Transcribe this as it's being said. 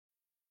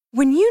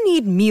When you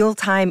need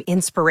mealtime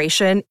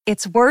inspiration,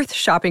 it's worth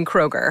shopping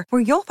Kroger,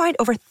 where you'll find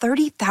over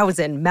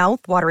 30,000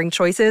 mouth-watering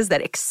choices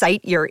that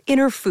excite your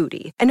inner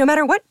foodie. And no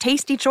matter what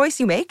tasty choice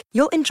you make,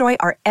 you'll enjoy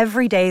our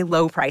everyday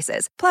low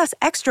prices, plus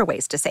extra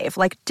ways to save,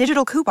 like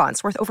digital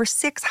coupons worth over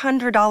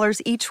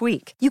 $600 each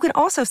week. You can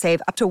also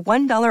save up to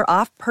 $1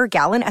 off per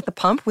gallon at the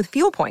pump with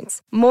fuel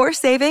points. More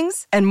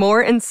savings and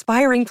more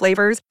inspiring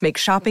flavors make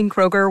shopping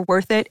Kroger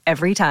worth it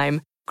every time.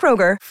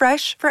 Kroger,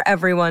 fresh for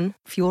everyone.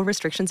 Fuel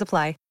restrictions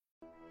apply.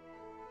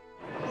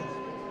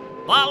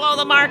 Follow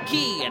the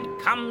marquee and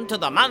come to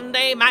the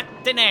Monday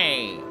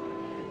matinee.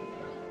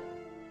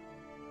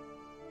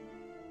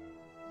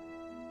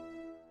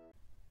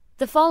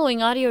 The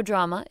following audio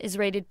drama is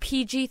rated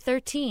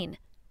PG-13,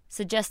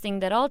 suggesting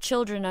that all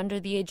children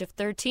under the age of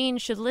 13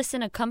 should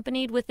listen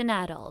accompanied with an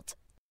adult.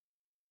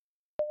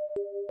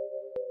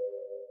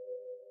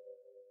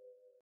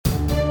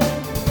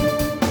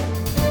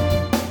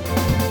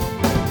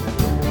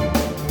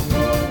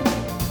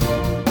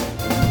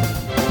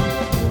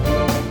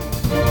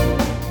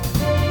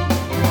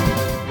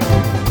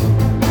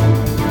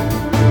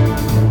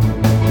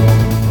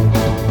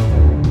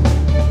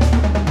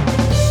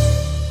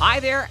 Hi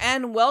there,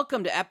 and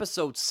welcome to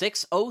episode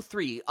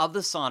 603 of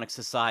the Sonic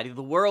Society,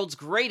 the world's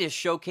greatest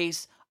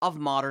showcase of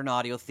modern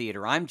audio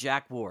theater. I'm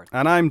Jack Ward.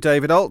 And I'm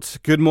David Alt.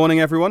 Good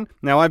morning, everyone.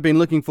 Now, I've been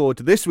looking forward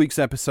to this week's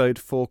episode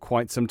for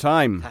quite some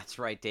time. That's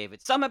right,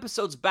 David. Some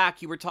episodes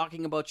back, you were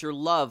talking about your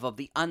love of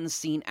the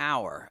unseen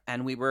hour,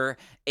 and we were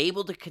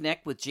able to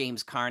connect with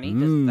James Carney.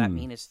 Does that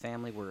mean his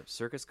family were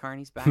circus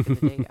carnies back in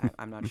the day?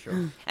 I'm not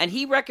sure. And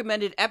he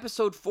recommended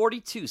episode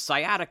 42,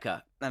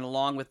 Sciatica. And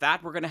along with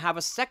that, we're going to have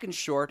a second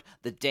short,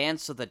 The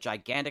Dance of the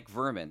Gigantic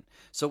Vermin.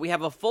 So we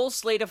have a full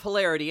slate of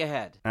hilarity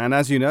ahead. And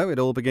as you know, it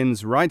all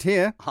begins right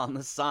here on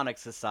the Sonic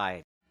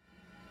Society.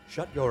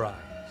 Shut your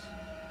eyes.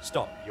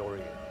 Stop your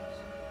ears.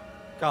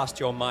 Cast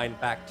your mind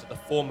back to the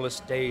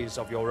formless days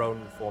of your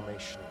own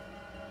formation.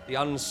 The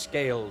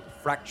unscaled,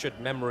 fractured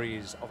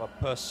memories of a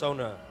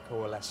persona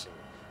coalescing,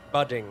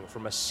 budding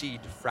from a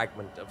seed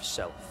fragment of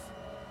self.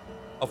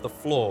 Of the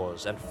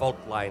flaws and fault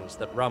lines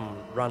that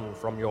run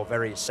from your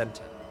very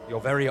center,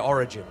 your very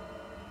origin,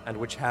 and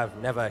which have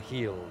never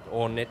healed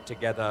or knit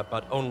together,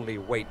 but only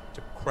wait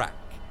to crack,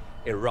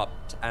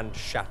 erupt, and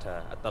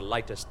shatter at the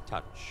lightest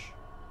touch,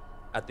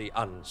 at the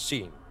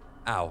unseen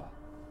hour.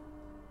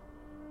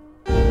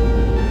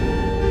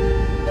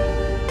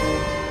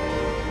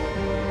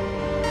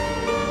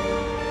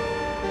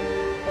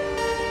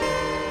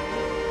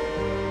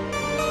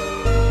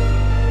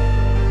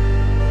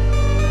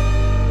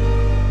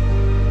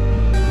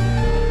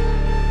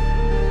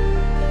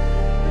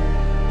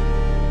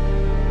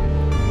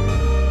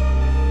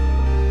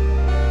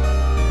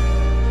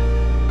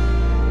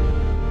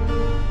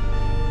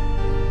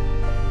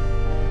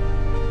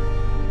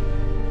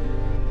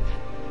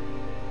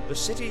 The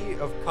city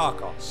of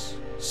Carcos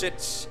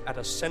sits at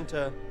a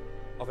center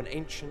of an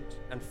ancient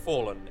and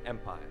fallen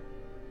empire.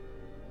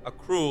 A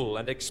cruel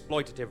and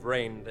exploitative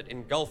reign that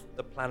engulfed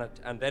the planet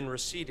and then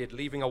receded,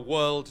 leaving a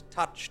world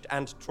touched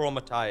and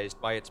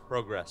traumatized by its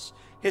progress.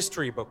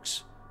 History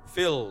books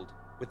filled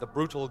with the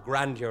brutal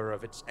grandeur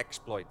of its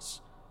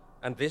exploits.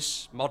 And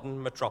this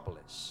modern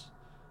metropolis,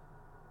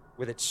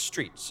 with its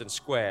streets and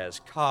squares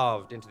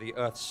carved into the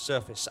earth's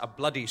surface, a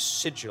bloody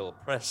sigil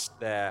pressed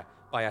there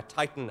by a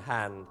titan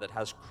hand that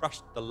has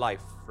crushed the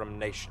life from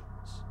nations.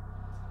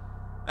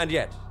 And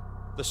yet,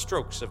 the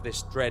strokes of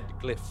this dread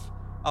glyph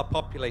are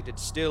populated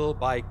still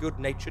by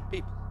good-natured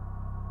people,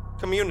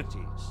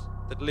 communities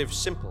that live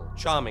simple,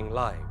 charming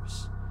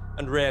lives,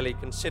 and rarely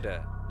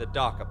consider the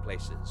darker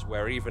places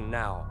where even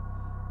now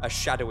a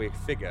shadowy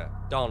figure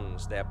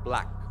dons their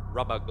black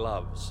rubber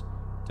gloves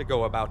to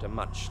go about a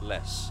much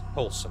less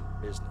wholesome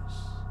business.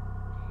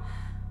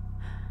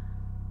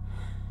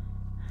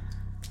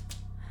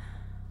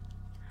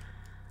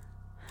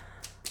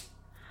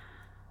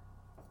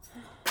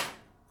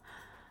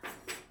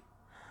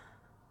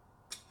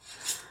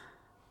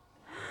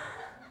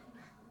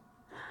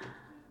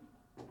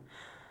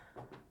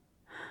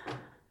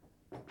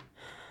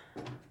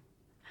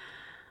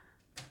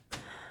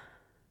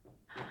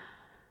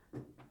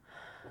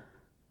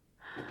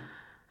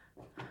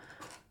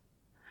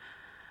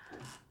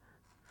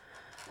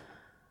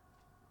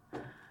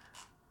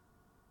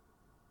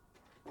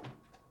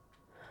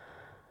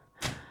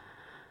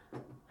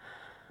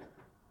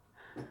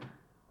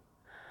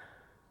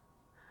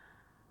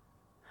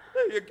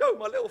 There you go,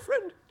 my little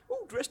friend,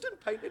 all dressed and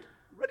painted,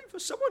 ready for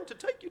someone to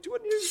take you to a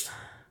new...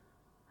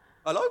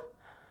 Hello?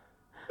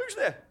 Who's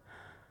there?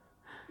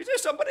 Is there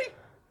somebody?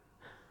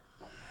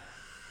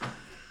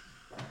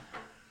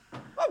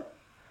 Oh,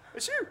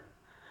 it's you.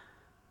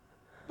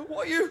 But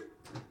what are you?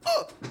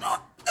 Oh, no!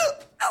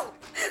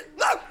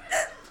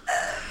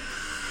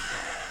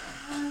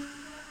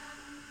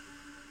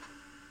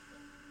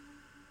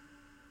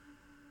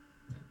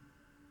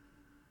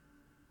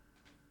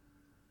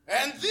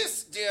 And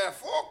this, dear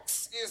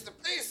folks, is the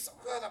place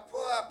where the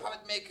poor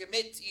puppet maker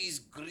met his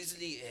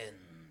grisly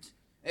end.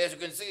 As you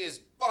can see, his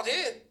body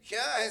here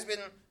has been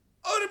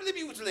horribly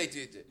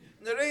mutilated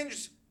and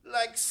arranged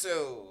like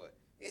so.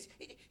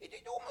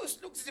 It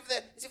almost looks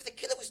as if the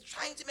killer was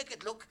trying to make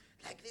it look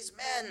like this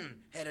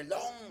man had a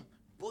long,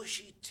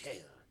 bushy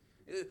tail.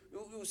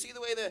 You see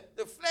the way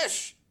the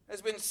flesh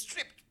has been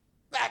stripped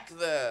back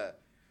there.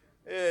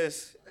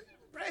 Yes,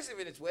 impressive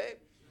in its way.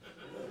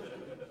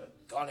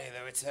 Golly,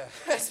 though, it's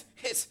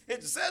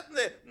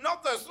certainly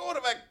not the sort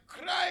of a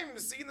crime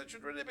scene that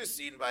should really be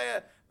seen by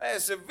a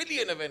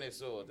civilian of any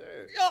sort.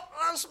 Eh? Yep,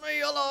 that's me,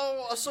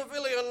 hello, a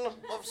civilian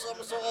of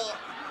some sort.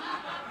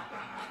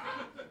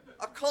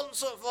 A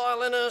concert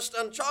violinist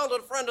and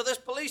childhood friend of this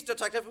police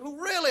detective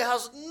who really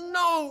has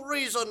no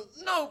reason,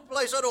 no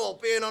place at all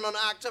being on an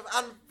active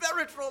and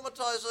very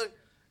traumatizing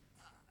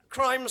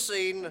crime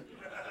scene.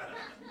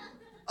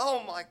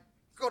 Oh, my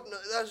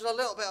goodness, there's a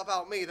little bit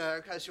about me there,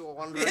 in case you were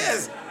wondering.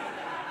 Yes.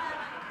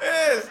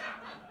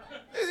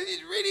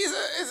 It really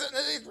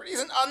is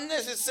an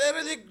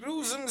unnecessarily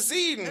gruesome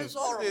scene. It's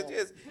horrible.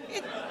 It's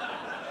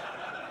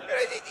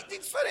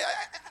funny.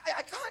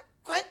 I can't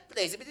quite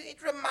place it, but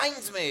it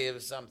reminds me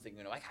of something.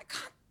 I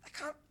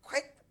can't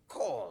quite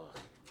recall.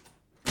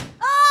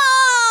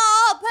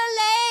 Oh,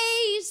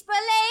 police!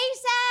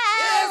 Police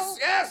help!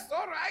 Yes.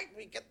 All right,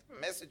 we get the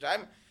message.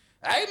 I'm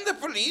the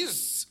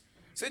police,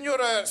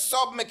 Senora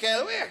Sob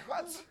McElwee.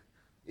 What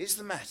is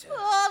the matter?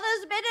 Oh,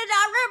 there's been an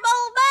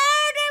horrible murder.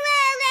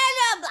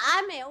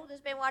 I'm ill.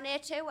 There's been one here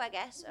too, I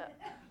guess.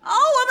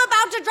 Oh, I'm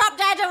about to drop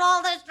dead of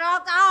all this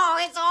drugs. Oh,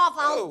 it's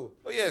awful.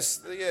 Oh,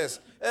 yes.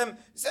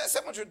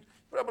 Someone should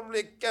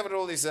probably cover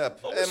all this up.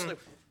 Obviously.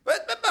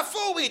 But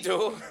before we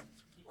do,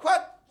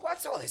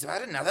 what's all this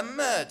about another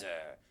murder?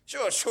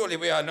 Surely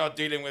we are not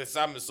dealing with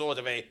some sort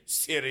of a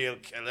serial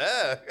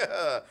killer.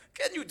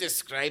 Can you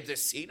describe the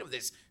scene of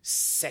this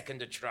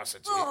second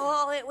atrocity?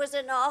 Oh, it was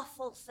an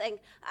awful thing.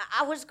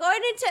 I was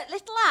going into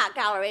Little Art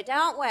Gallery,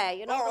 don't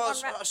we? You know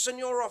the one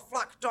Senora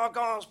Flack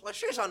Dargan's place.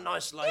 She's a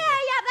nice lady.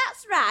 Yeah,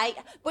 that's right.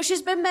 But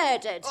she's been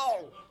murdered.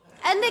 Oh.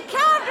 And they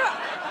carved her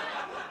up.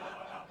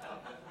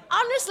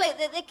 Honestly,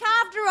 they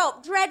carved her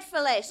up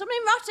dreadfully.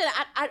 Something rotten.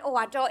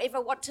 I don't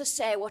even want to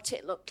say what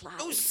it looked like.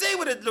 Oh, say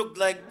what it looked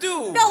like,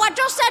 do. No, I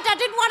just said I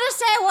didn't want to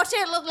say what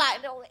it looked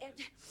like. No,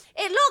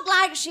 it looked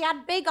like she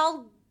had big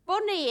old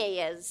bunny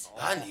ears.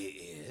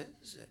 Bunny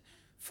ears?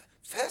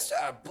 First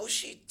a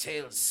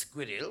bushy-tailed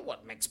squirrel,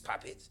 what makes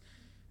puppets,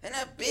 and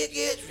a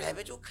big-eared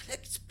rabbit who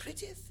collects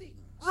pretty things.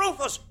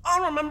 Rufus,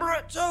 I remember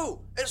it too.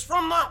 It's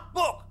from that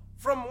book,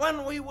 from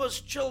when we was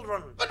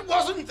children. But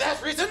wasn't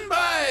that written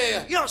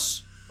by...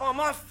 Yes, by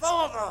my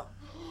father,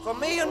 for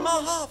me and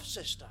my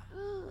half-sister.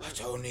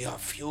 But only a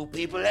few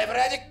people ever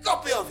had a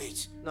copy of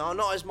it. No,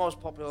 not his most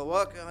popular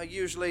work. I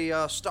usually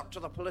stuck to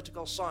the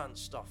political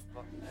science stuff,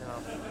 but,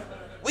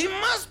 We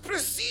must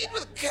proceed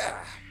with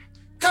care.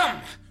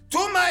 Come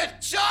to my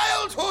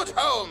childhood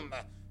home.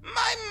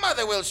 My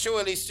mother will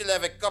surely still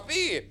have a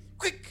copy.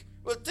 Quick,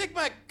 we'll take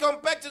my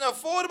compact and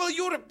affordable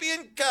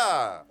European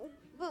car.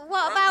 But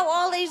what about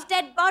all these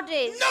dead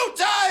bodies? No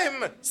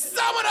time!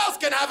 Someone else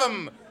can have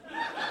them!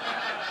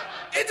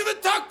 Into the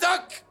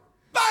tuk-tuk!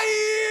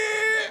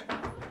 Bye!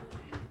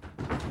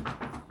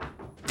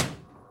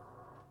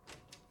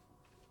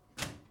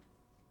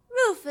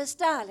 Rufus,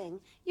 darling,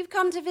 you've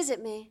come to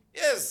visit me.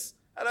 Yes,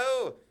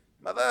 hello,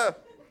 Mother.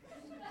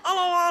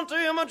 Hello,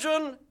 Auntie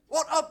Imogen.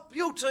 What a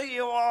beauty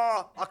you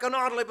are. I can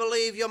hardly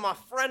believe you're my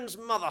friend's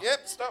mother.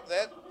 Yep, stop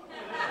that.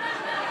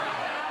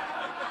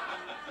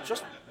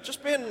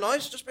 Just being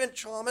nice, just being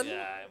charming.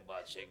 Yeah, I'm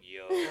watching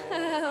you.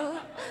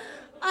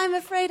 I'm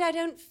afraid I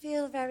don't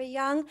feel very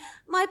young.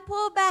 My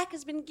poor back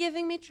has been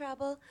giving me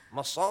trouble.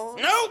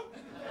 Massage? No!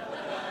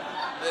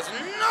 There's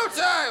no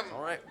time!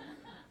 All right.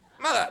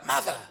 Mother,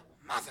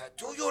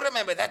 do you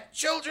remember that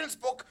children's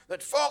book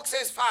that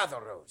Fawkes' father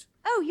wrote?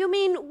 Oh, you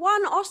mean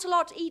one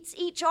ocelot eats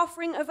each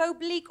offering of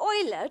oblique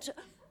oilet?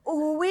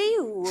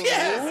 Ooh-wee-oo.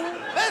 Yes,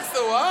 that's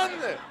the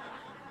one.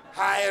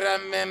 I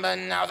remember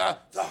now.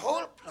 The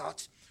whole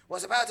plot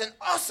was about an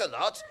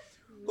ocelot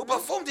who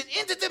performed an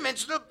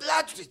interdimensional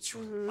blood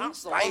ritual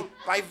That's the one.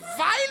 by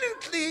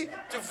violently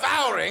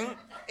devouring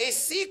a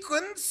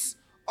sequence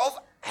of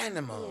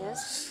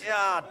animals.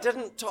 Yeah,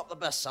 didn't top the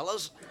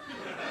bestsellers.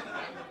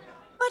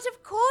 But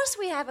of course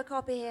we have a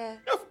copy here.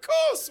 Of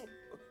course,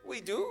 we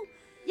do.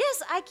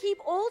 Yes, I keep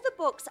all the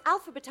books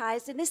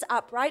alphabetized in this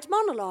upright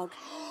monologue.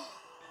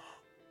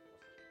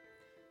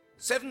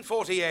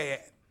 7:40 a.m.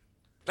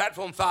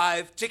 Platform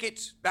 5,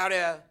 ticket,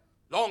 barrier,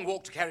 long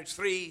walk to carriage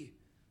 3.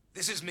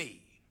 This is me.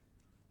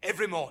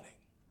 Every morning.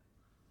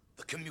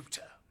 The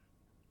commuter.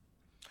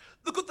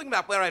 The good thing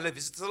about where I live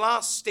is it's the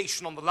last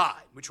station on the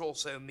line, which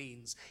also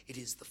means it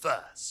is the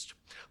first.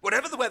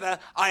 Whatever the weather,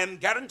 I am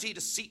guaranteed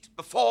a seat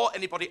before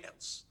anybody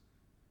else.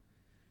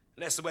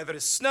 Unless the weather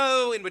is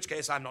snow, in which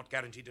case I'm not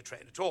guaranteed a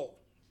train at all.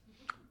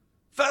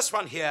 First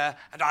one here,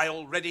 and I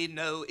already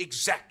know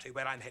exactly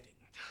where I'm heading.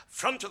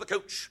 Front of the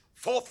coach,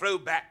 4th row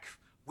back,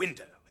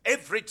 window.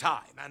 Every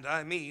time, and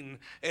I mean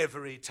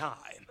every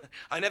time.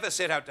 I never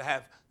set out to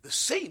have the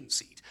same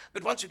seat,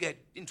 but once you get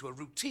into a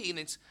routine,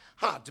 it's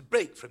hard to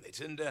break from it.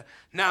 And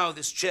now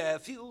this chair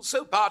feels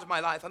so part of my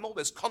life, I'm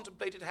almost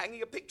contemplated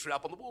hanging a picture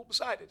up on the wall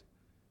beside it.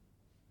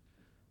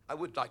 I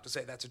would like to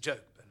say that's a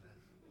joke, but...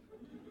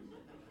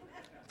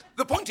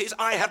 The point is,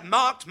 I have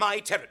marked my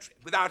territory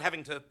without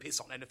having to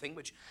piss on anything,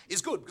 which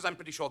is good, because I'm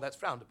pretty sure that's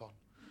frowned upon.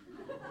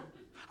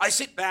 I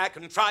sit back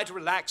and try to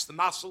relax the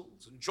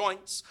muscles and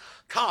joints,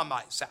 calm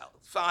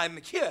myself. I'm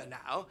here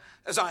now,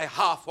 as I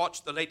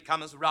half-watch the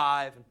latecomers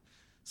arrive and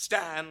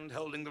stand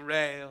holding the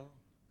rail,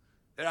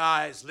 their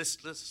eyes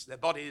listless, their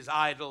bodies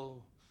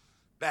idle,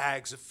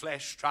 bags of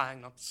flesh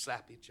trying not to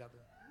slap each other.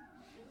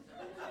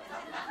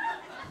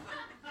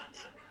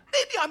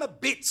 Maybe I'm a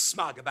bit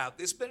smug about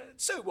this, but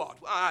so what?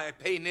 I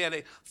pay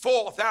nearly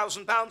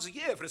 £4,000 a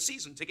year for a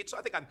season ticket, so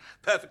I think I'm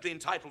perfectly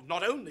entitled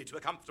not only to a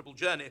comfortable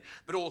journey,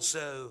 but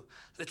also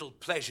a little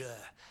pleasure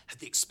at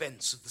the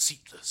expense of the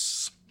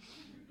seatless.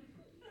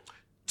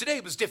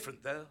 Today was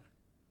different, though,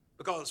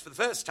 because for the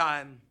first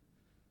time,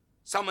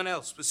 someone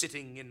else was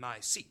sitting in my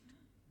seat.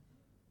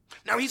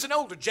 Now, he's an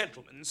older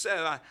gentleman, so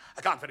I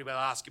can't very well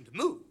ask him to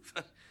move.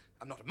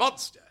 I'm not a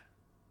monster.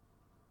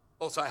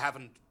 Also, I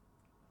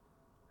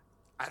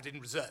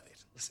didn't reserve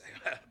it. So,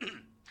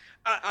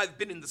 I've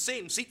been in the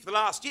same seat for the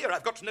last year.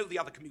 I've got to know the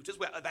other commuters.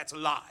 Well, that's a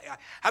lie. I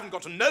haven't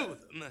got to know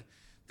them.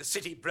 The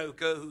city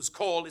broker whose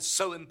call is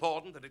so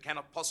important that it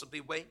cannot possibly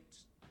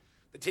wait.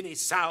 The tinny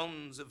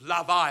sounds of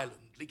Love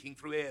Island leaking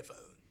through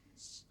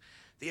earphones.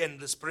 The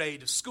endless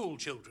parade of school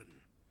children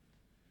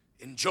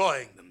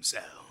enjoying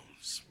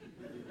themselves.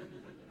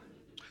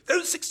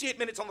 Those 68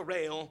 minutes on the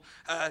rail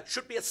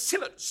should be a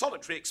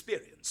solitary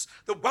experience.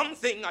 The one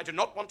thing I do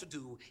not want to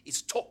do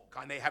is talk.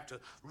 I may have to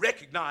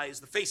recognize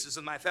the faces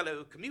of my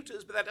fellow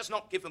commuters, but that does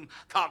not give them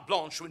carte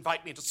blanche to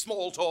invite me into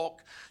small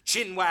talk,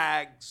 chin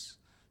wags,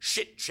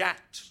 shit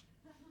chat.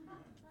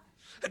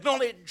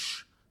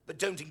 Acknowledge, but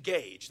don't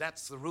engage.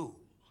 That's the rule.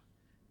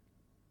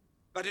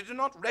 But I do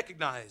not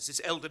recognize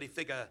this elderly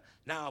figure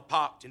now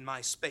parked in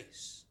my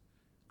space.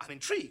 I'm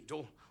intrigued,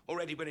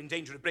 already we're in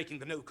danger of breaking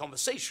the no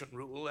conversation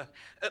rule.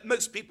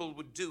 Most people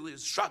would do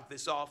is shrug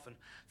this off and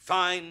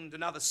find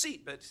another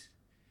seat, but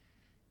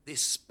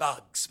this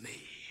bugs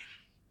me.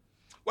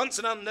 Once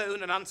an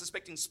unknown and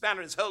unsuspecting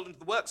spanner is hurled into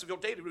the works of your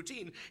daily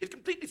routine, it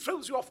completely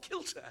throws you off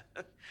kilter.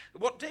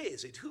 What day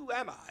is it? Who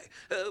am I?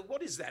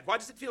 What is that? Why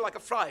does it feel like a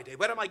Friday?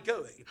 Where am I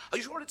going? Are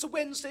you sure it's a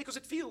Wednesday? Because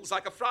it feels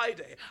like a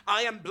Friday.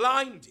 I am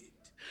blinded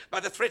by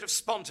the threat of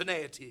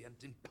spontaneity and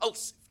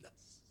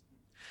impulsiveness,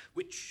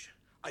 which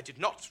I did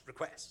not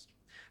request,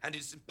 and it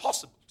is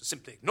impossible to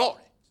simply ignore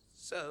it.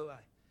 So I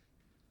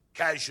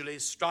casually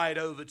stride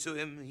over to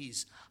him.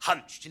 He's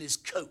hunched in his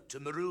coat, a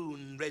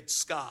maroon red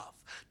scarf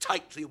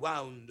tightly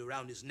wound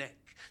around his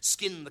neck,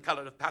 skin the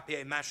colour of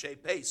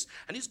papier-mâché paste,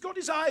 and he's got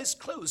his eyes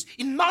closed.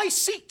 In my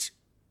seat!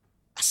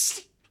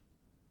 Asleep!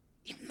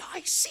 In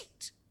my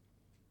seat!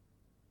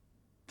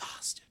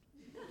 Bastard.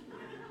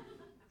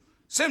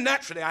 So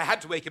naturally, I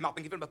had to wake him up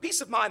and give him a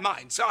piece of my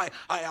mind. So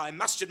I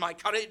mustered my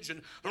courage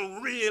and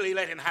really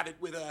let him have it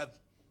with a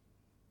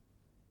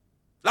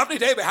lovely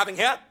day we're having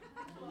here.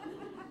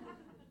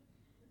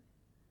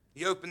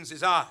 He opens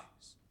his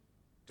eyes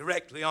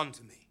directly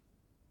onto me.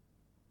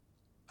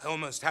 I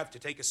almost have to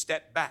take a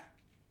step back.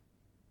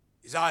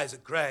 His eyes are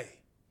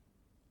grey,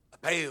 a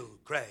pale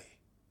grey,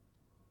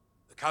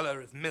 the colour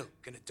of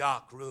milk in a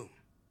dark room.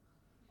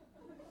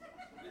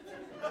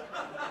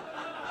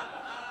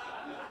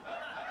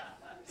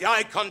 The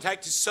eye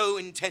contact is so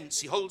intense,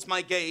 he holds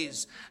my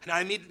gaze, and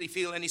I immediately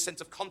feel any sense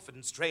of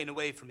confidence drain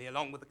away from me,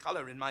 along with the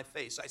colour in my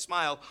face. I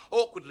smile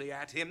awkwardly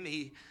at him.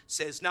 He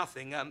says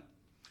nothing.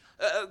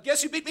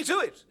 Guess you beat me to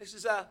it. This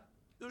is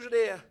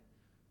usually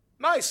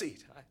my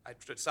seat. I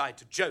decide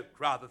to joke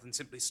rather than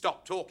simply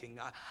stop talking.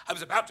 I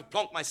was about to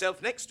plonk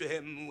myself next to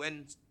him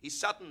when he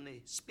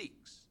suddenly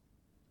speaks.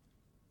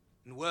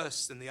 And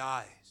worse than the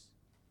eyes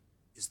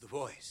is the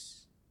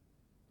voice,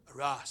 a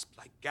rasp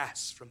like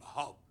gas from a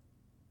hob.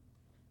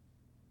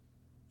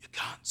 You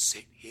can't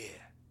sit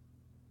here,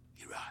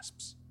 he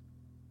rasps.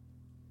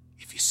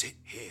 If you sit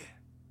here,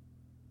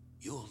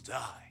 you'll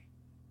die.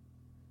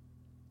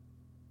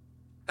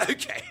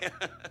 Okay,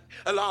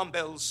 alarm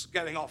bells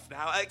going off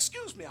now.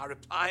 Excuse me, I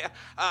reply.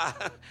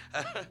 I'm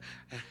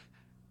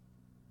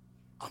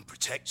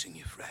protecting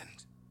you,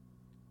 friend.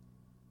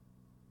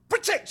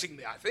 Protecting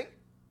me, I think.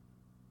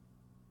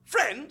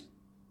 Friend?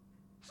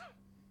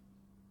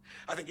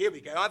 I think, here we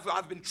go.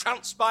 I've been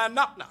trounced by a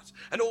nut,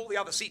 and all the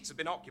other seats have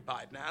been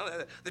occupied now.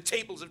 The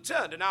tables have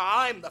turned, and now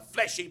I'm the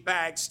fleshy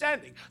bag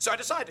standing. So I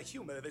decide to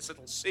humour this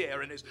little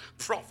seer and his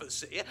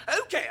prophecy.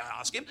 Okay, I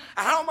ask him,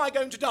 how am I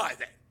going to die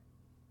then?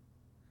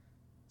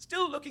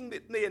 Still looking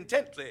at me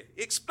intently,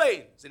 he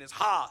explains in his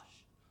harsh,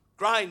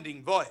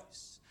 grinding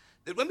voice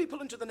that when we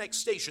pull into the next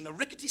station, a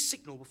rickety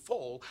signal will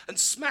fall and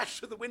smash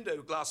through the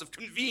window glass of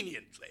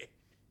conveniently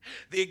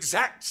the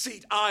exact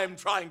seat I'm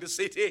trying to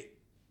sit in,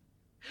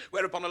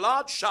 whereupon a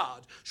large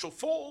shard shall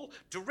fall,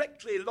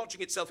 directly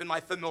lodging itself in my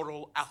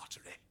femoral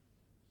artery.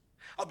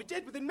 I'll be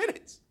dead within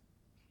minutes.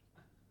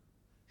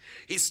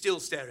 He's still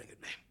staring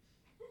at me.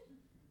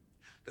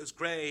 Those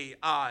grey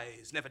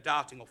eyes never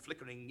darting or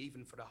flickering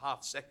even for a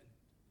half second.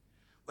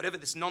 Whatever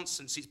this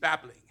nonsense he's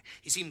babbling,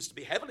 he seems to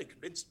be heavily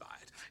convinced by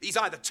it. He's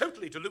either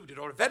totally deluded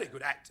or a very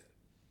good actor.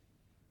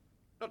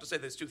 Not to say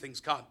those two things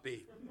can't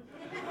be.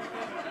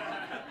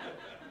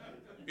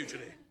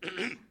 Mutually.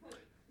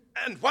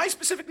 And why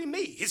specifically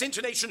me? His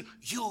intonation,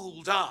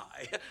 "you'll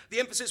die." The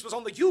emphasis was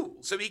on the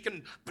 "you'll," so he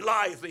can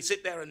blithely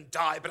sit there and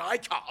die, but I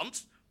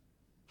can't.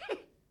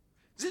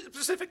 Is it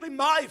specifically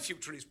my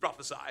future he's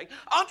prophesying?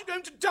 Aren't you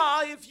going to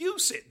die if you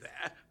sit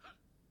there?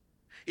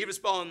 He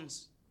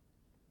responds,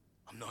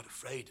 "I'm not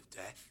afraid of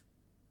death."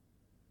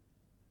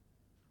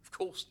 Of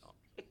course not.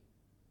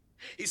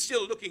 He's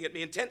still looking at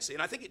me intensely,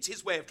 and I think it's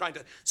his way of trying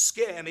to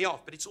scare me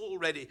off, but it's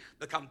already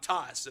become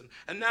tiresome,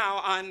 and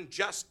now I'm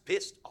just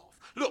pissed off.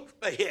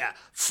 "Look, here,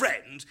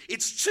 friend,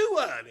 it's too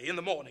early in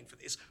the morning for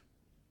this."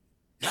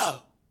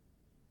 "No,"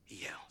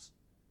 he yells.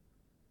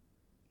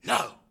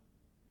 "No."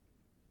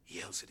 He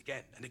yells it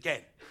again and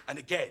again and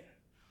again.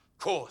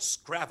 Coarse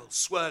gravel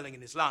swirling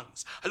in his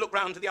lungs. I look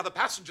round to the other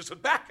passengers for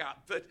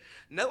backup, but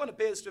no one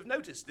appears to have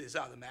noticed this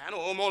other man,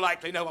 or more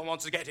likely, no one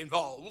wants to get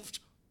involved.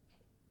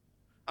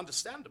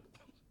 Understandable.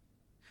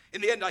 In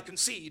the end, I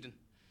concede and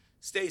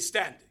stay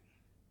standing,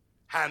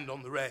 hand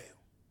on the rail,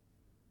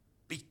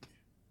 beaten.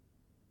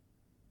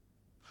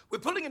 We're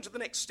pulling into the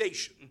next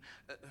station.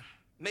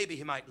 Maybe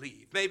he might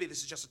leave. Maybe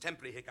this is just a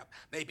temporary hiccup.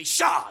 Maybe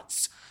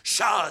shards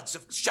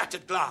of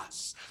shattered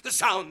glass. The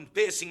sound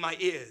piercing my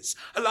ears.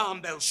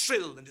 Alarm bells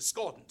shrill and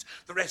discordant.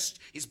 The rest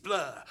is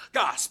blur.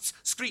 Gasps,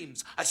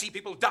 screams. I see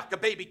people duck. A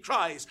baby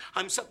cries.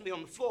 I'm suddenly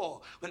on the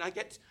floor. When I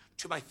get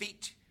to my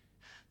feet,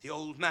 the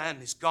old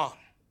man is gone.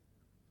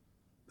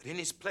 But in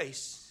his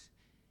place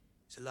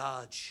is a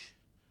large,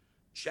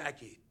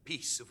 jagged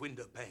piece of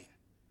window pane,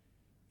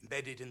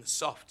 embedded in the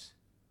soft,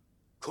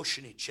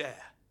 cushiony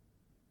chair.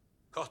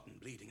 Cotton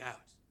bleeding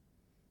out.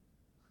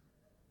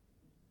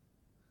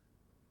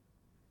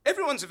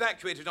 Everyone's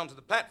evacuated onto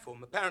the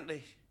platform.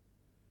 Apparently,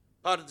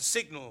 part of the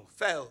signal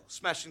fell,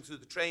 smashing through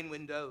the train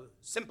window.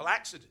 Simple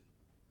accident.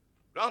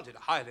 Granted, a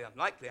highly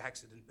unlikely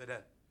accident, but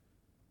an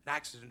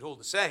accident all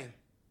the same.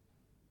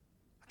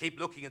 I keep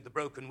looking at the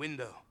broken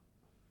window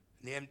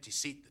and the empty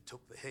seat that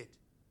took the hit.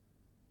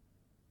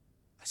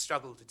 I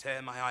struggle to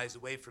tear my eyes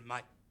away from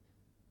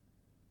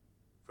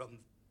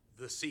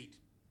the seat.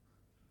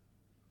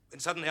 Then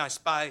suddenly I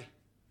spy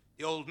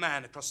the old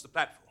man across the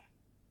platform,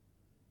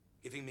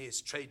 giving me his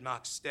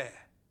trademark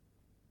stare.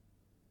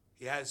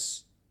 He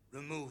has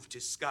removed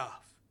his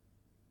scarf.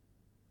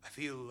 I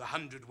feel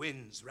 100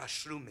 winds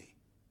rush through me.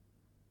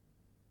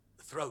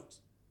 The throat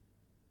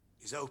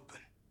is open,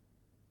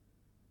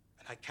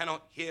 and I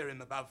cannot hear him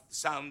above the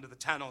sound of the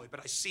tannoy, but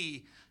I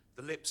see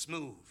the lips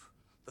move,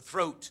 the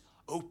throat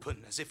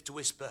open as if to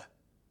whisper,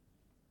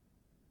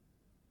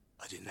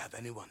 "I didn't have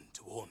anyone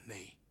to warn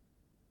me.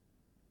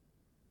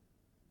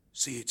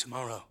 See you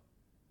tomorrow,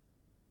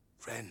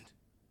 friend."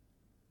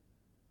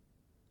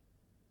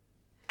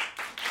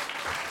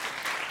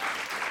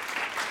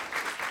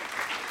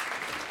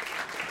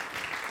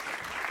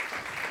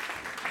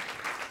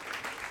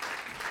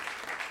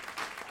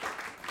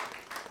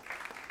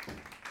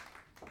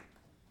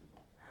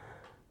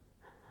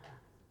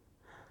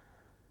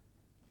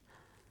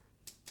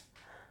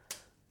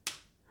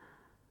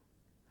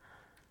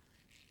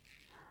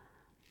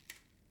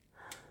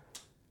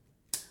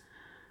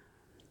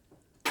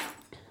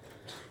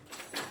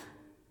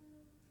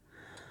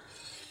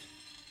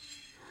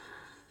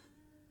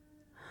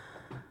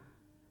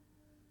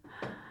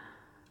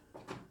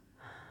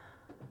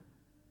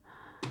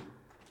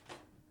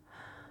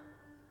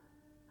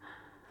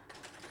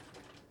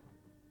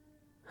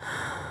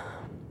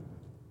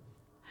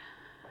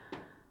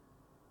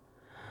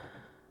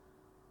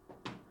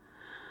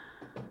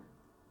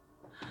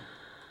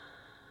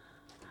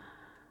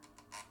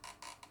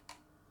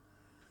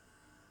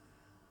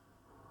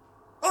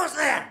 Who's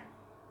there?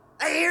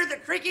 I hear the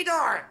creaky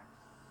door.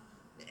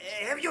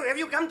 Have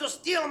you come to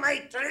steal my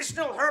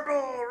traditional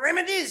herbal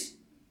remedies?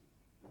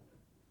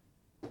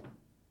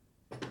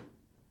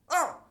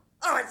 Oh,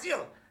 it's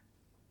you.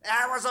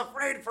 I was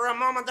afraid for a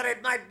moment that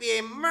it might be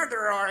a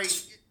murder or a...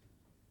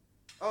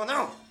 Oh,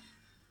 no.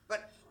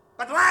 But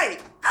why?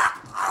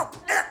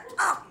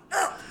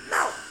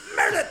 No.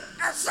 Murder.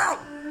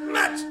 So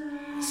much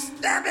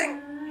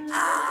stabbing.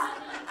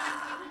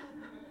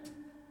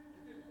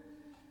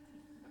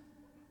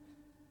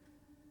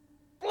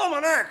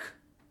 Bloomin' heck.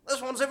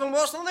 This one's even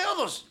worse than the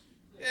others.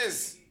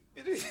 Yes,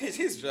 it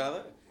is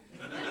rather.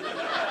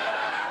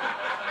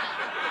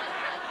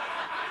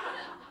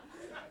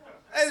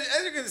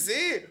 As you can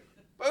see,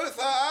 both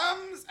her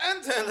arms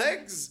and her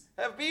legs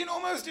have been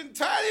almost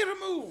entirely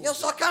removed.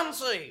 Yes, I can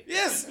see.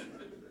 Yes,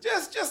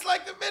 just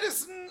like the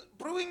medicine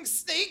brewing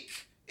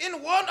snake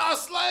in one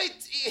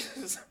ocelot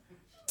is...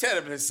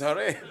 Terribly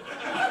sorry.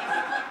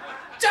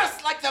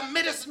 Just like the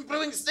medicine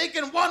brewing snake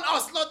in one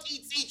ocelot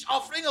eats each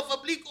offering of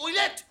oblique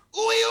oilet.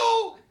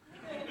 Ooh-ee-oo!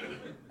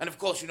 And of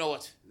course, you know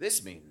what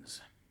this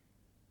means.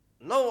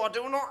 No, I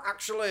do not,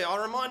 actually. I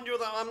remind you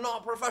that I'm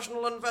not a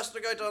professional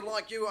investigator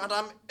like you, and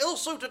I'm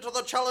ill-suited to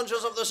the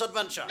challenges of this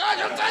adventure.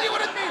 I'll tell you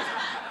what it means.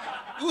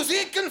 You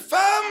see, it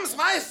confirms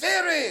my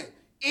theory.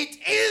 It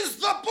is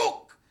the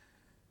book.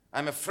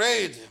 I'm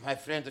afraid, my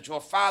friend, that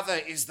your father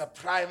is the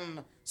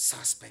prime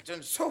suspect,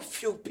 and so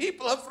few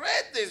people have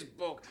read this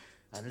book.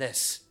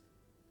 Unless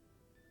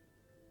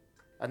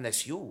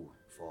you,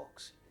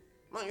 Fox.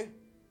 Me?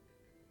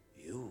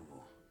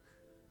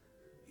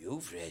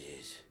 You've read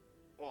it.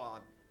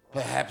 Well,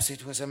 Perhaps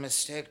it was a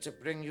mistake to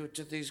bring you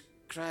to these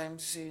crime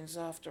scenes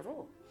after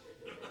all.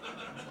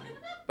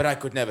 But I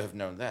could never have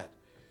known that.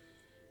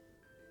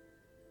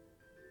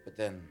 But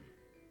then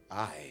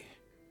I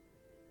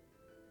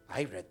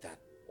read that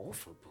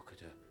awful book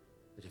at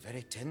a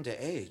very tender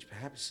age.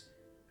 Perhaps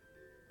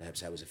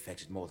I was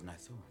affected more than I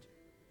thought.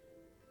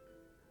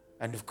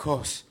 And of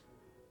course,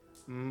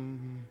 but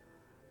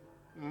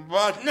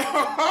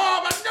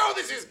no,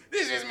 this is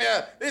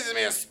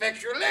mere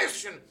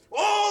speculation.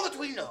 All that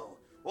we know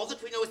is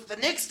that the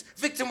next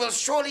victim will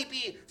surely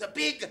be the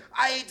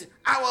big-eyed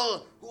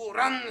owl who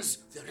runs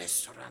the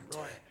restaurant.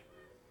 Right.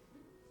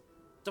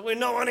 Do we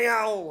know any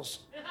owls?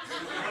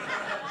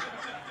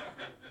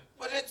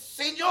 But it's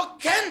Senor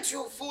Kent,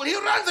 you fool. He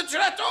runs the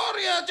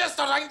trattoria just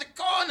around the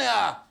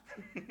corner.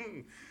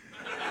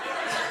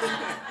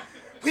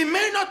 We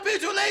may not be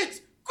too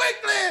late.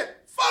 Quickly,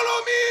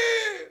 follow me.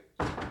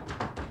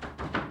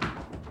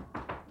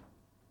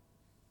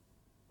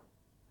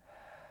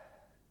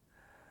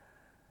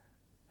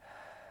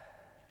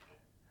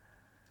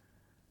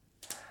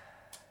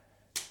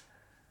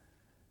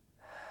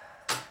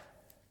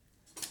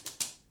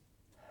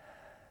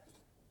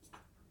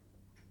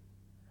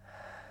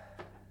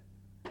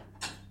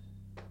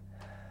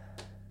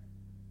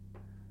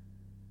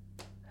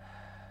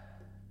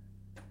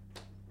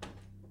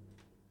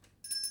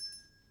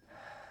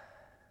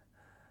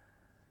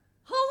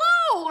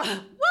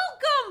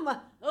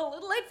 Welcome! A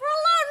little late for a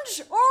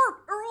lunch or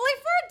early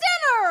for a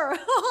dinner,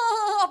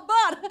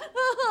 but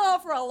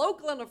for a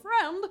local and a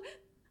friend.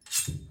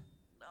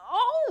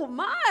 Oh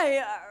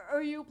my!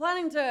 Are you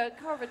planning to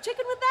carve a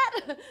chicken with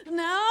that?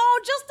 No,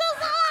 just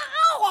as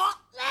oh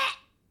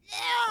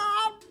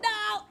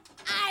no!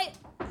 I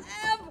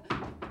have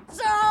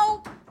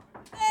so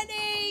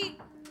many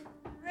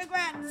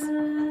regrets.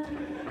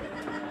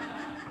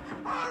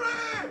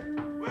 Hurry!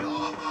 We're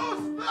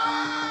almost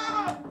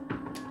there!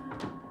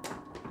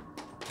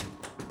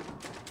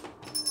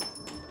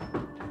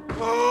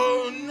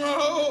 Oh,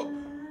 no!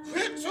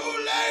 We're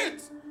too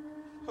late!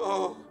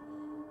 Oh,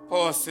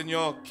 poor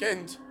Senor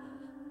Kent.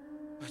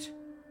 But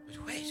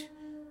wait.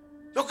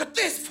 Look at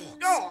this, folks!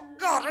 Oh,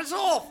 God, it's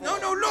awful! No,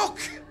 look!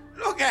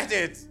 Look at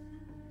it!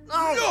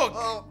 No! Look!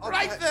 Oh, okay.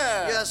 Right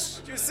there!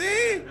 Yes. Do you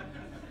see?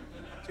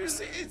 Do you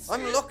see?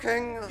 I'm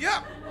looking.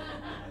 Yep.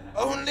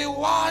 Only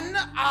one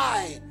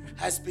eye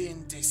has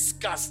been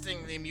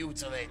disgustingly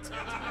mutilated.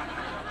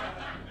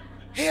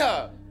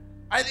 Here,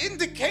 I'll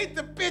indicate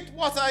the bit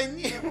what I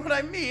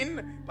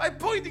mean by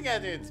pointing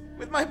at it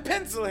with my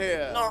pencil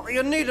here. No,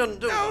 you needn't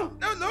do that.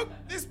 No, look,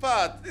 this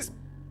part, this.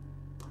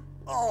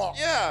 Oh.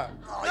 Yeah.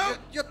 Oh, No.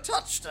 you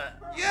touched it.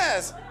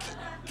 Yes.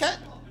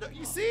 Look,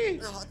 you see?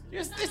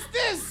 Yes,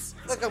 this.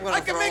 Look, I'm gonna I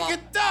can throw make up.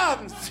 it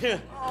dance.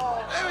 There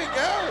we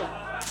go.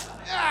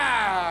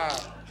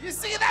 Ah. You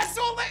see, that's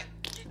all that.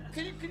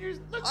 Can you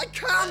look? I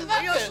can. Look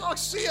Yes, it. I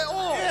see it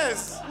all.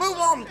 Yes. Move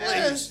on, please.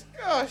 Yes.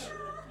 Gosh.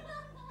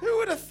 Who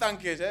would have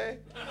thunk it, eh?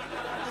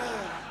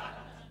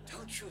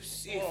 Don't you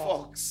see,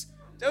 Fox?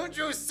 Don't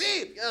you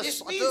see? Yes,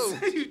 This I means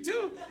do. You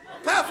do?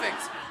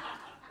 Perfect.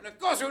 And of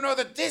course, you know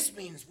that this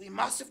means we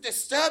must have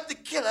disturbed the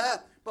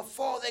killer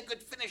before they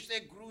could finish their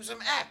gruesome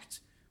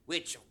act.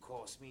 Which, of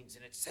course, means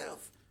in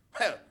itself,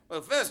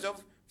 well, first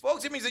off,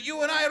 folks, it means that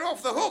you and I are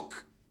off the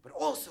hook. But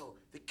also,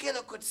 the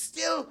killer could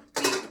still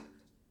be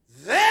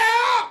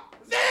there!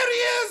 There he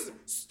is!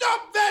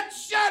 Stop that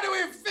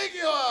shadowy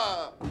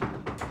figure!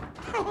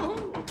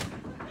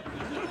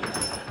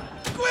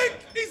 Quick!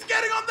 He's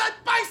getting on that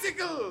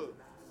bicycle!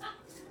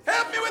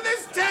 Help me with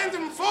this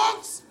tandem,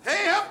 folks!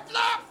 Hey, up,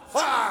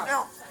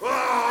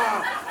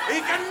 he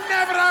can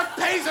never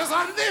outpace us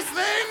on this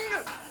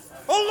thing!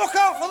 Oh, look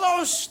out for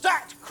those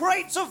stacked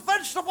crates of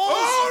vegetables!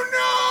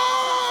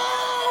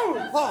 Oh,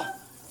 no! Oh,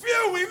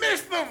 Phew, we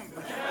missed them!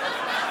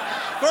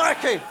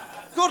 cracky!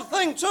 Good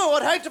thing, too.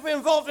 I'd hate to be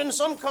involved in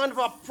some kind of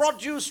a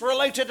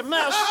produce-related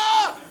mess.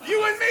 Ah,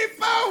 you and me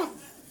both!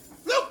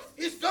 Look,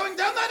 he's going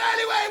down that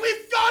alleyway!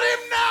 We've got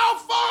him now,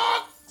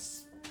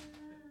 Fox!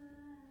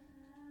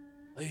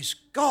 He's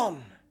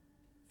gone.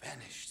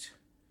 Vanished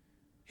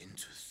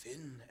into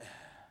thin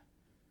air.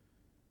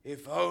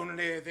 If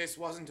only this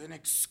wasn't an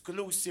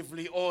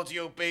exclusively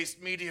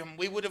audio-based medium,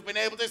 we would have been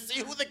able to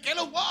see who the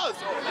killer was,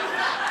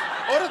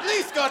 or at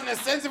least gotten a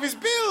sense of his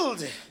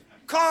build.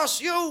 Curse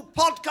you,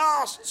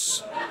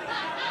 podcasts!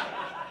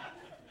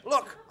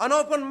 Look, an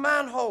open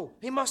manhole.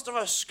 He must have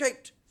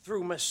escaped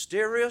through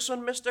mysterious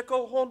and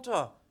mystical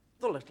haunter,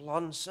 the little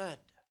unsaid.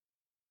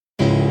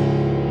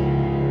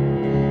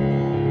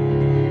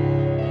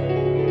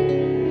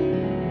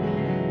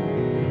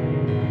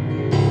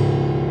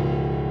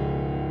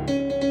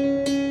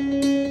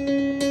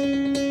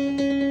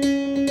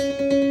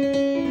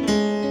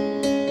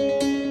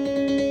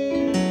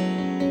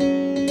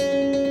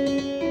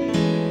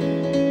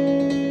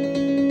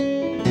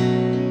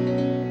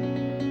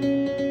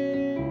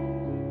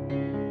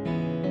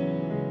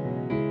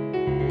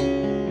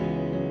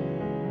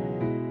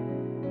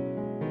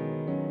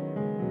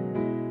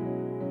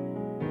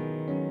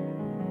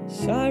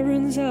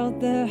 Sirens out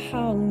there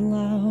howling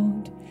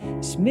loud.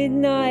 It's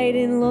midnight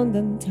in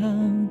London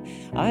town.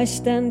 I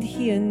stand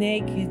here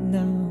naked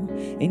now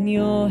in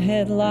your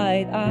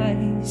headlight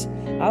eyes.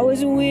 I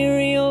was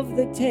weary of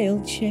the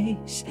tail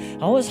chase.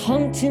 I was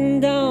hunting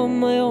down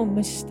my own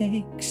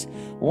mistakes,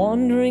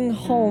 wandering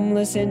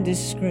homeless in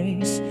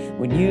disgrace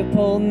when you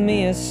pulled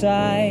me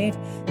aside.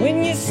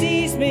 When you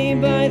seized me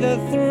by the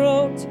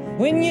throat,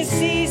 when you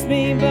seized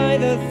me by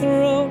the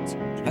throat,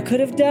 I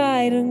could have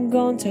died and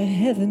gone to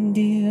heaven,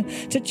 dear.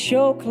 To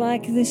choke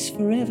like this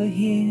forever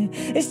here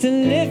is to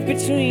live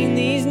between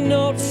these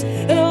notes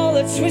and all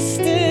the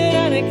twisted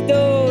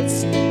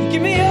anecdotes. You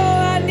give me all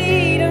I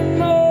need and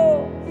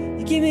more.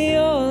 You give me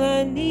all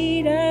I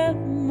need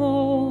and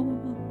more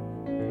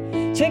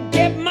to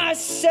get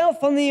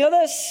myself on the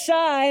other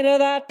side of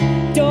that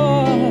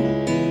door.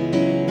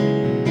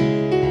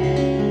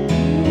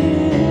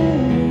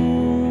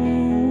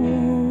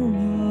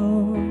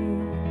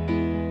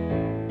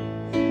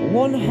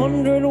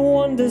 100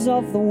 wonders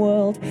of the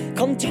world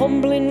come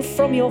tumbling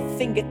from your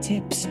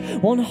fingertips.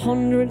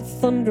 100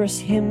 thunderous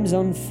hymns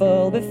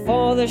unfurl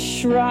before the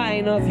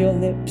shrine of your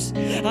lips.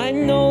 I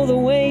know the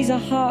ways a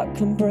heart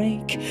can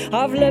break.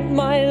 I've let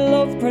my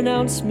love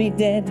pronounce me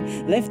dead,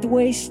 left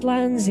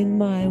wastelands in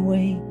my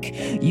wake.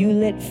 You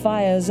lit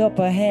fires up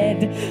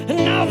ahead, and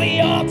now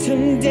the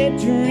autumn dead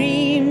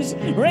dreams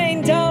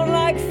rain down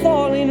like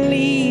falling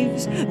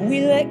leaves.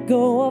 We let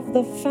go of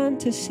the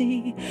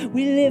fantasy,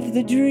 we live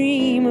the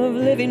dream of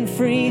living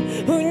free.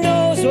 Who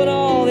knows what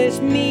all this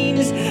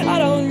means? I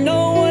don't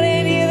know what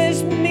any of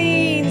this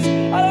means.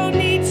 I don't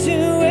need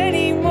to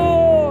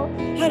anymore.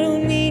 I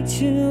don't need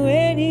to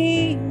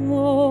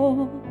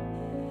anymore.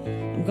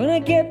 I'm gonna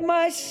get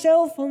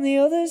myself on the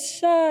other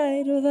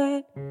side of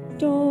that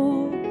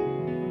door.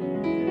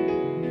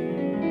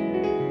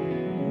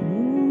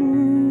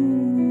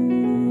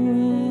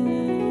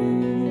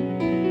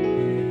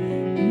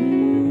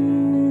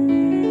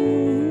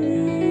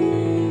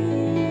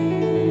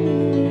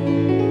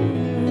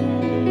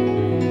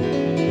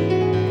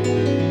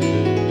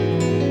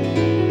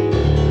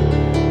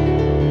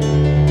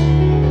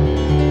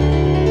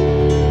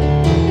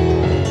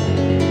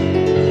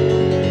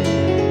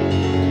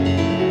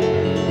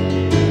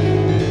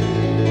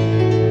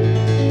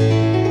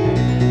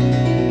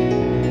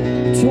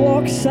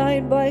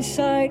 Side by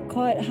side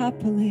quite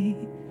happily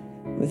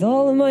with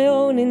all of my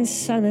own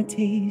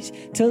insanities,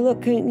 to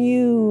look at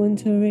you and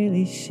to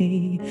really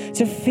see,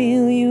 to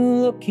feel you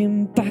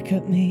looking back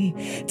at me,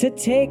 to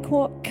take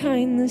what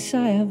kindness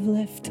I have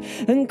left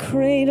and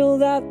cradle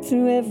that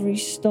through every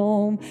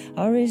storm.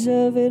 I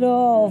reserve it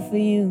all for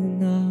you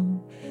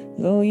now,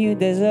 though you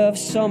deserve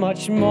so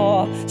much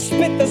more.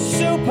 Spit the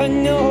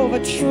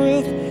supernova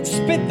truth,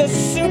 spit the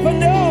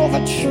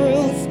supernova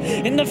truth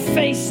in the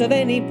face of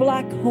any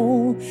black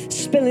hole,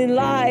 spilling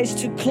lies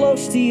too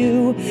close to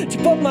you, to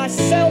put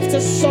myself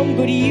to some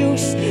good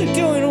use,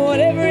 doing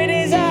whatever it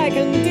is I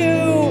can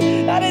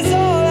do. That is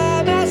all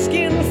I'm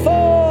asking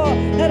for,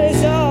 that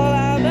is all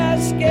I'm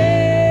asking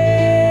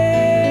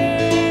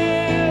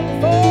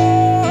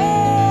for,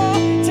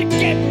 to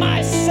get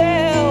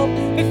myself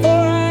before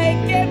I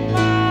get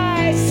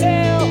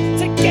myself,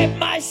 to get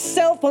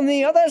myself on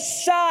the other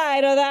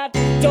side of that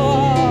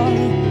door.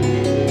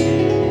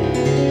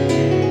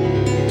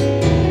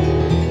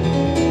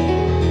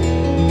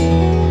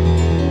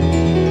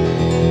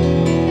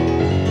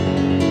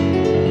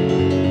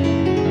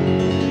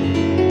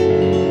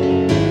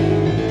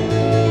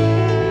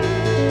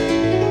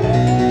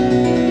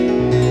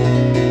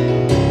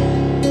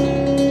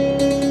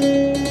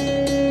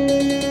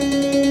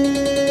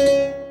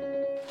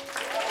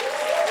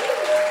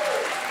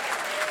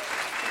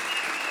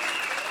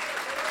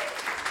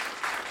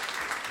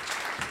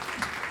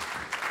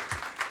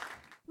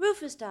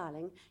 Rufus,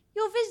 darling,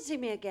 you're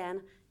visiting me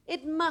again.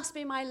 It must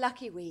be my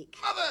lucky week.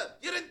 Mother,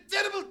 you're in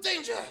terrible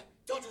danger.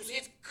 Don't you see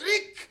it's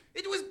Crick?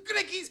 It was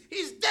Crick.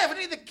 He's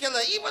definitely the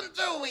killer, even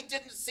though we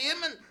didn't see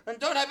him and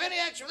don't have any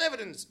actual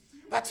evidence.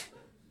 But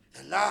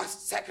the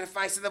last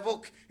sacrifice in the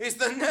book is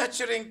the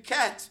nurturing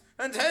cat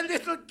and her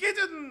little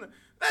kitten.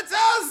 That's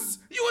us!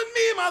 You and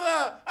me,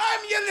 Mother! I'm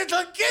your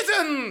little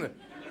kitten!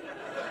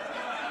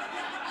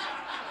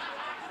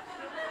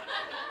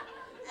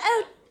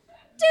 Oh,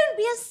 don't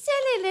be a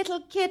silly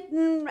little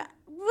kitten,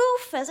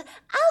 Rufus.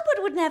 Albert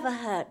would never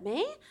hurt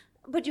me.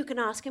 But you can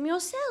ask him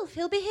yourself.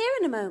 He'll be here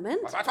in a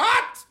moment.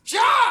 What?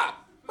 Sure!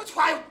 But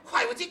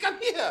why would he come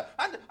here?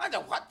 Under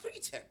what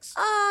pretext?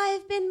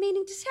 I've been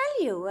meaning to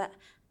tell you.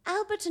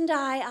 Albert and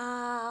I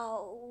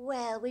are,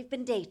 well, we've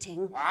been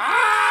dating.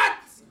 What?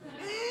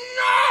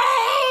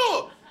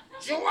 No!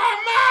 You are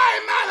my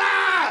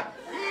mother!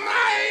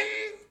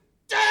 Mine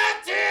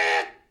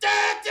dirty!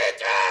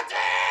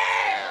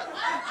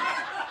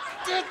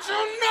 Did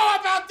you know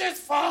about this,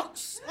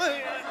 folks?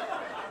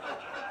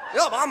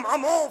 Yeah,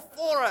 I'm all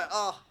for it.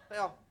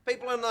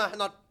 People in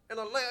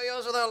the later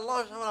years of their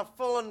lives having a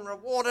full and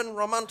rewarding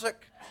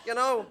romantic, you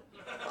know.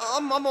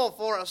 I'm all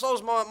for it.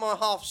 So's my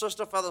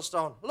half-sister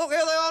Featherstone. Look,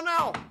 here they are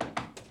now.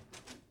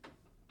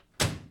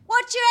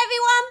 Watch you,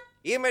 everyone.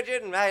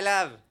 Imogen, my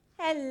love.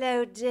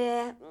 Hello,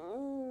 dear.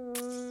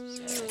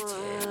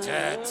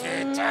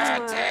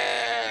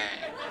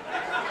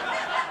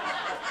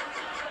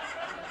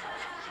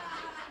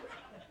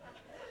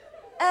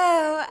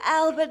 Oh,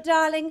 Albert,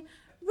 darling,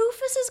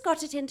 Rufus has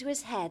got it into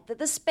his head that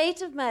the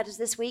spate of murders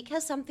this week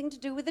has something to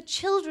do with a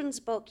children's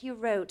book you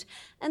wrote,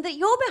 and that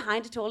you're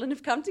behind it all and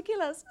have come to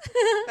kill us.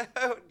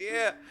 Oh,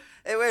 dear.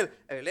 Well,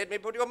 let me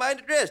put your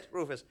mind at rest,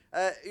 Rufus.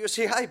 You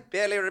see, I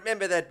barely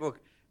remember that book.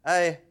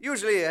 I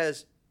usually,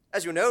 as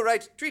you know,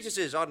 write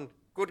treatises on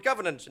good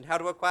governance and how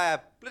to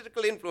acquire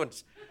political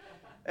influence.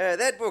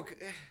 That book,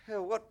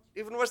 what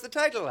even was the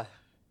title?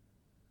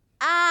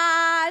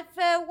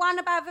 The one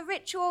about the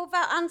ritual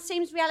that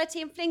unseems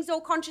reality and flings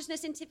all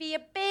consciousness into the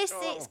abyss.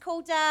 Oh. It's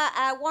called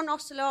One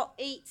Ocelot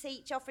Eats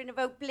Each Offering of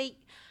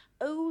Oblique.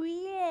 Oh,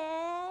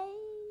 yeah.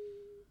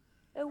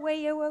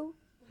 Oh.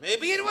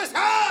 Maybe it was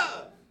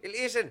her!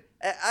 Listen,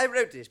 I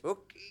wrote this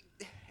book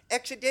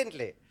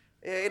accidentally,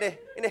 in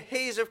a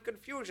haze of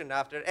confusion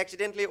after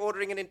accidentally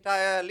ordering an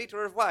entire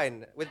liter of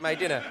wine with my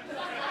dinner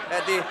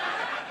at the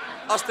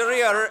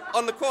Osteria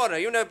on the corner,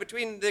 you know,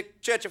 between the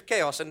Church of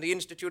Chaos and the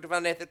Institute of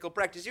Unethical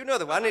Practice. You know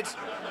the one.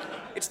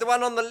 It's the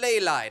one on the ley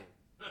line.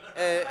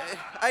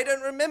 I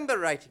don't remember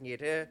writing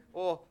it,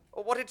 or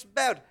what it's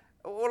about.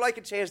 All I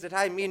can say is that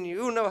I mean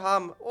you no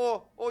harm,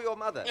 or your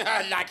mother.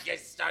 Like your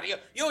story.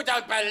 You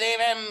don't believe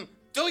him.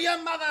 Do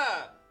your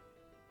mother.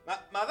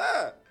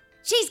 Mother?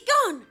 She's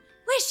gone.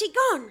 Where's she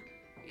gone?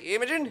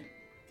 Imogen,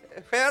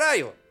 where are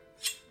you?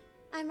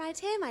 I'm right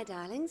here, my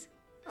darlings.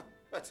 Oh,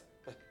 but,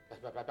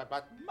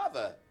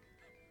 Mother,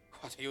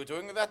 what are you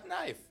doing with that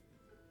knife?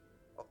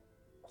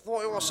 I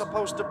thought you were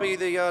supposed to be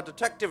the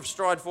detective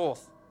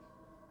Strideforth.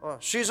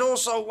 She's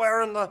also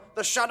wearing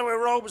the shadowy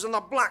robes and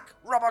the black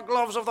rubber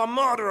gloves of the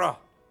murderer.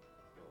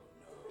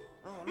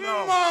 Oh,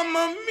 no.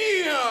 Mamma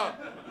mia!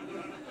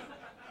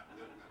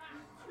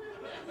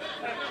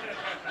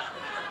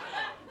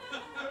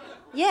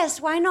 Yes,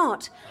 why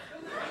not?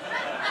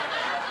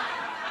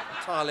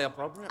 Entirely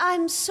appropriate.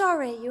 I'm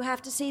sorry you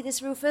have to see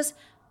this, Rufus,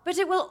 but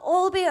it will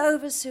all be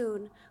over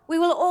soon. We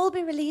will all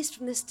be released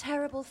from this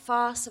terrible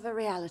farce of a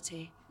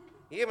reality.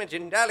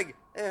 Imogen, darling,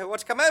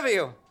 what's come over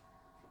you?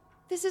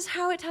 This is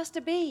how it has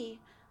to be.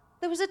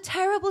 There was a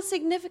terrible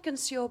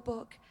significance to your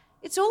book.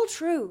 It's all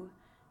true.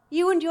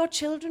 You and your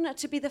children are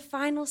to be the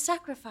final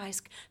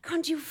sacrifice.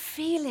 Can't you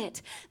feel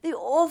it? The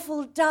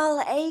awful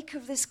dull ache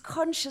of this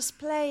conscious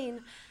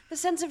plane. The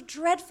sense of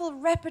dreadful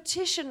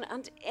repetition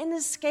and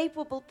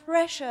inescapable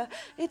pressure.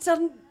 It's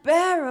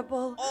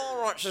unbearable.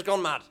 All right, she's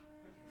gone mad.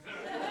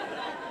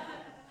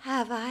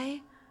 Have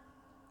I?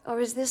 Or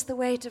is this the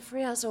way to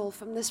free us all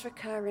from this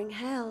recurring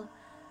hell?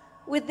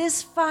 With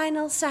this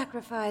final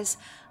sacrifice,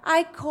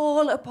 I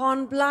call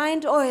upon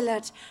blind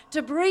Oilet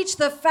to breach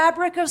the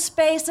fabric of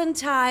space and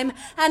time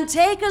and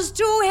take us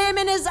to him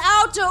in his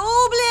outer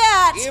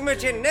oubliette.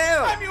 Imogen,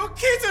 no! I'm your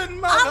kitten,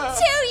 Mother! I'm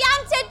too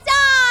young to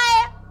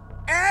die!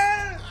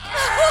 Oh,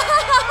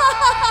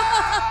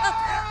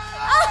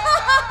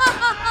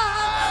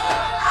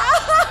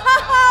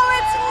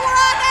 it's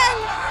working!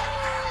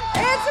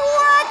 It's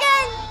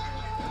working!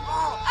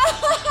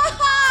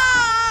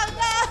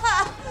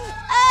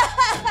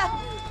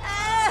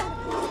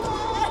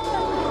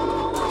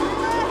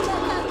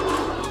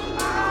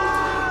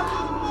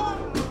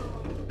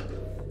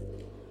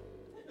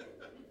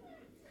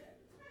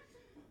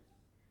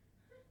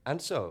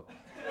 And so,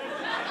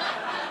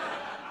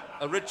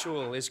 a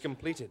ritual is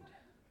completed,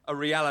 a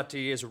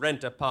reality is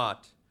rent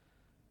apart,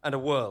 and a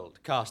world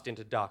cast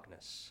into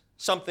darkness.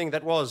 Something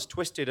that was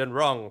twisted and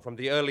wrong from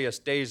the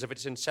earliest days of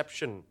its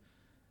inception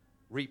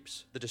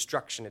reaps the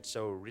destruction it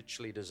so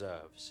richly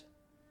deserves.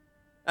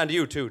 And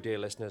you too, dear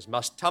listeners,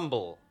 must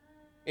tumble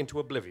into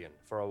oblivion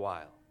for a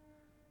while,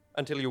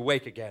 until you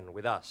wake again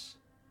with us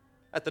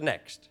at the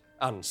next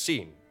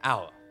Unseen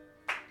Hour.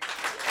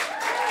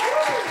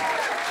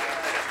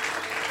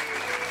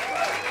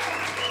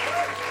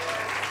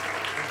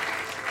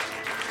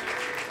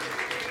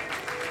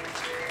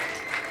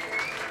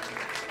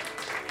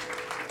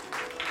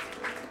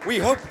 We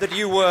hope that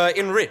you were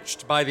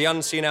enriched by the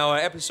Unseen Hour,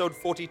 episode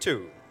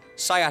 42,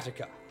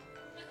 Sciatica.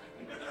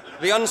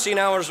 The Unseen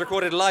Hour is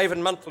recorded live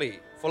and monthly.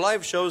 For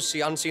live shows, see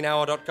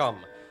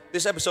unseenhour.com.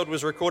 This episode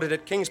was recorded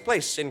at King's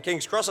Place in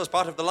King's Cross as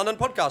part of the London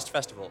Podcast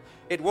Festival.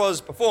 It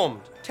was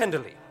performed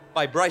tenderly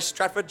by Bryce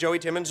Stratford, Joey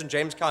Timmons, and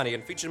James Carney,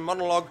 and featured a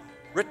monologue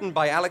written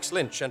by Alex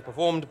Lynch and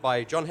performed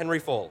by John Henry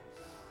Fall.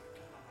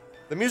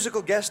 The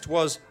musical guest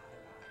was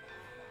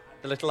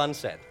The Little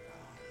Unsaid.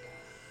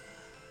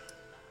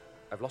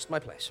 I've lost my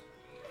place.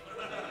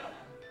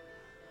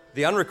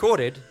 The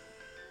Unrecorded,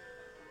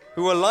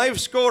 who were live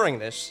scoring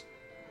this,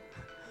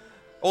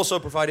 also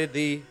provided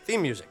the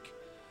theme music.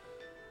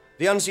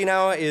 The Unseen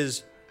Hour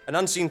is an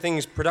Unseen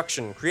Things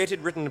production,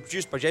 created, written, and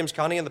produced by James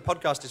Carney, and the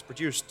podcast is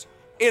produced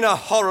in a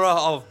horror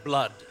of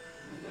blood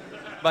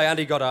by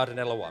Andy Goddard and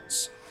Ella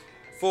Watts.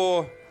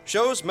 For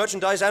shows,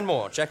 merchandise, and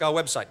more, check our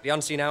website,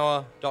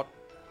 theunseenhour.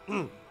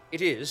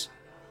 It is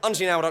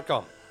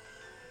unseenhour.com.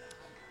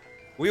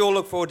 We all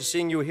look forward to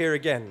seeing you here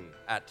again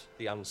at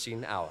the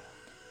Unseen Hour.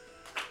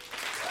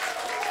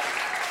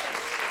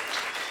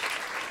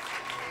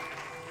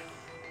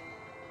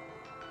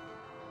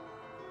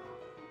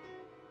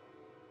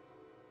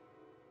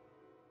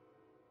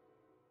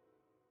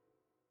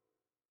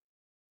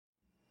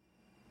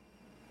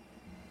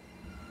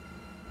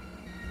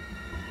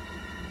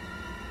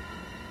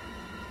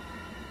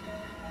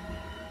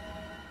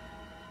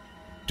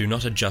 Do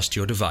not adjust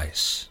your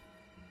device.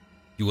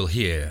 You will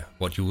hear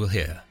what you will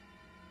hear,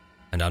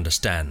 and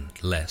understand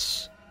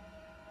less.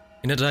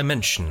 In a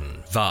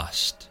dimension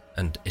vast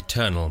and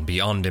eternal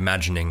beyond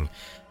imagining,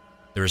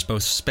 there is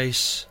both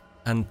space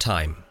and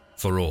time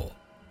for all.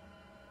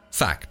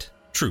 Fact,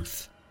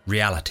 truth,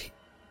 reality.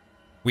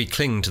 We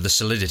cling to the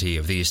solidity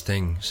of these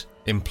things,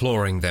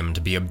 imploring them to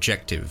be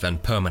objective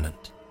and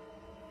permanent.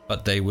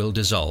 But they will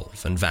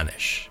dissolve and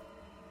vanish,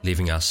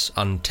 leaving us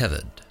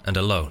untethered and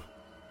alone.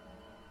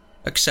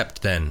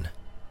 Accept, then,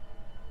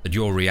 that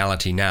your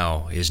reality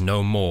now is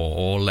no more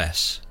or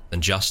less than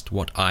just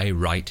what I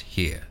write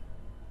here,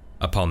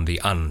 upon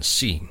the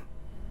Unseen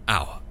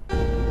Hour.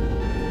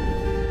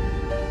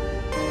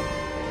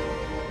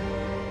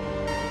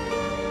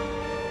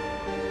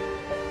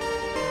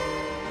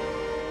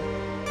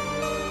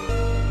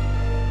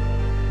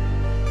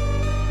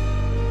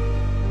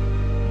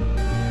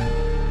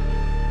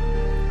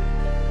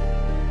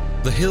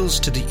 The hills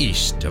to the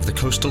east of the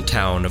coastal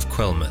town of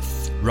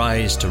Quelmouth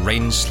rise to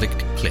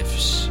rain-slicked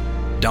cliffs,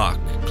 dark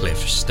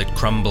cliffs that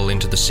crumble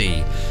into the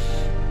sea,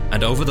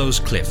 and over those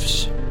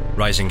cliffs,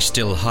 rising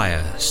still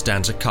higher,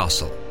 stands a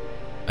castle,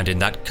 and in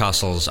that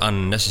castle's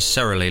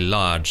unnecessarily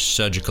large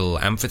surgical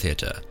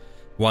amphitheatre,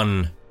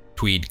 one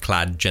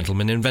tweed-clad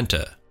gentleman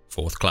inventor,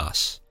 4th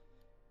class,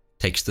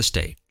 takes the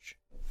stage.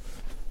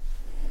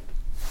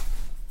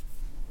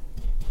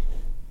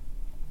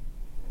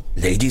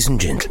 Ladies and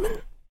gentlemen,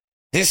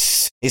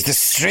 this is the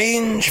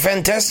strange,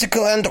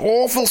 fantastical, and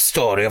awful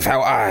story of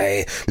how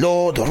I,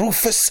 Lord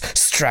Rufus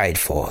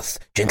Strideforth,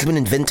 gentleman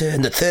inventor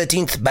and the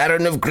 13th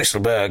Baron of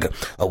Grisselberg,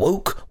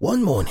 awoke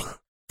one morning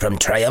from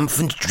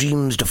triumphant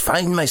dreams to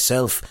find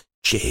myself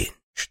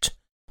changed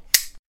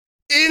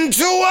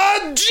into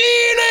a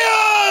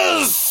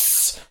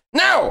genius!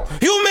 Now,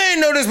 you may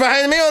notice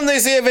behind me on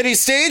this here very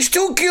stage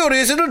 2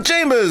 curious little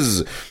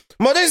chambers.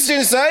 Modest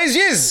in size,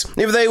 yes,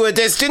 if they were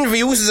destined for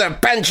use as a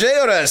pantry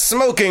or a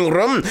smoking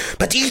room,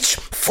 but each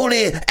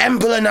fully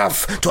ample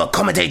enough to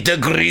accommodate the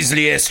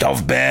grisliest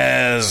of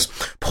bears.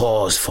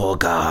 Pause for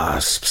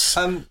gasps.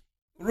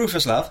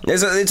 Rufus, love?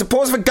 It's a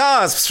pause for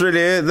gasps,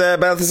 really, there,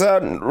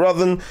 Balthazar, rather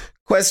than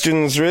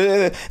questions,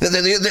 really.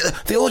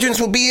 The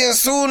audience will be here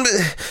soon,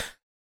 but...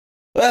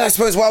 Well, I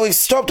suppose while we've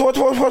stopped, what?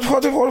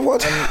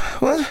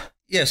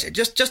 Yes, it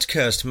just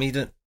occurs to me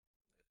that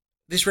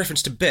this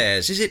reference to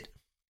bears, is it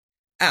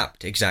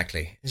apt,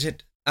 exactly? Is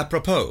it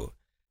apropos?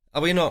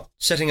 Are we not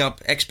setting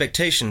up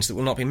expectations that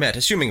will not be met,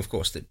 assuming, of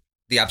course, that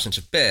the absence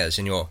of bears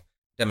in your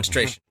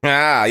demonstration?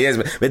 Ah, yes,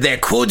 but there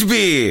could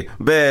be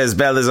bears,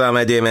 Balthazar,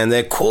 my dear man,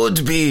 there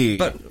could be.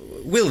 But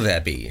will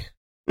there be?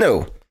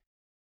 No,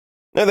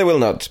 there will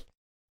not.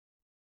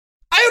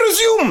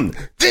 I resume!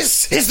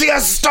 This is the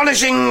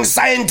astonishing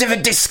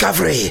scientific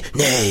discovery,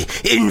 nay,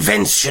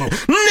 invention,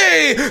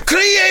 nay,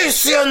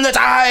 creation that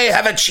I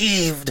have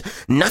achieved.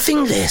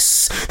 Nothing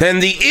less than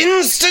the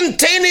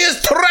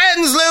instantaneous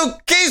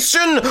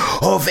translocation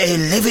of a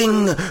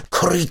living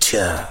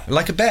creature.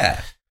 Like a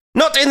bear?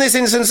 Not in this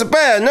instance a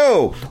bear,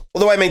 no.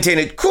 Although I maintain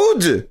it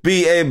could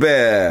be a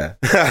bear.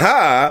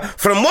 Ha-ha!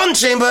 From one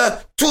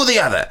chamber to the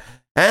other.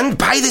 And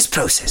by this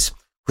process,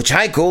 which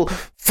I call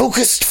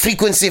focused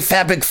frequency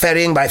fabric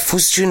ferrying by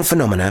Faustian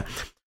phenomena,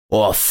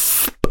 or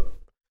FFP.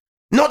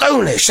 Not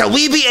only shall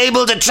we be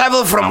able to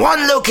travel from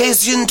one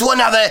location to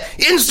another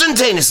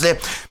instantaneously,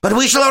 but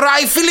we shall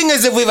arrive feeling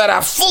as if we've had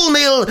a full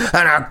meal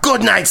and a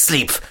good night's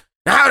sleep.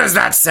 Now, how does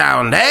that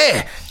sound,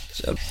 eh?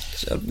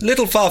 It's a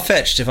little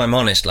far-fetched, if I'm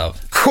honest,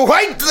 love.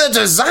 Quite the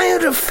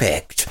desired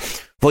effect.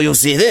 For you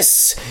see,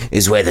 this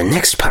is where the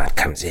next part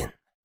comes in.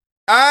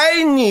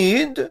 I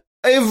need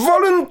a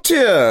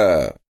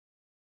volunteer.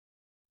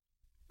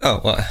 Oh,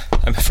 well,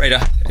 I'm afraid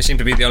I seem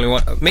to be the only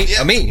one. Me?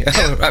 Yeah. Me?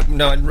 Yeah. Oh,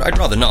 no, I'd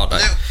rather not. No,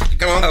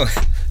 come on. Oh.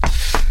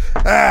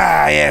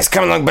 Ah, yes,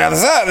 come along,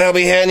 Balthazar. They'll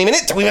be here any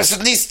minute. We must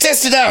at least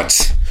test it out.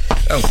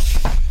 Oh,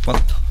 well,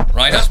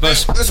 right, I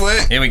suppose. This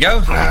way. Here we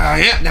go.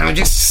 Yeah, now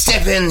just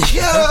step in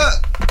here.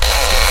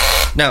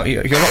 Now,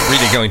 you're not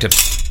really going to...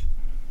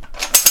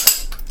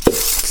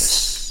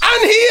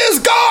 And he is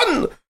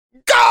gone!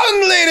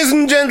 Gone, ladies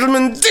and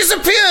gentlemen!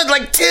 Disappeared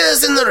like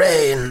tears in the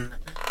rain.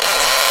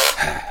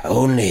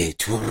 Only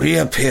to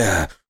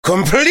reappear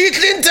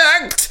completely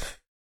intact.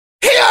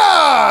 Here!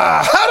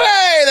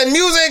 Hooray! The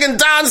music and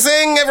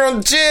dancing,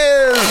 everyone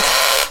cheers!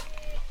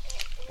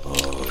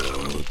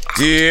 Oh,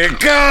 dear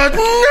God,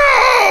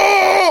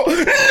 no!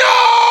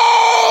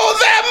 No!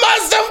 There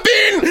must have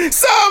been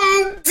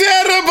some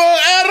terrible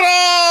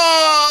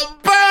error!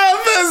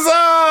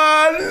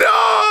 Balthazar, no!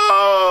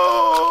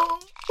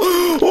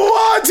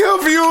 What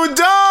have you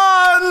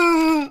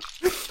done?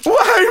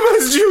 Why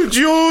must you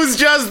choose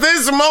just just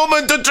this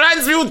moment to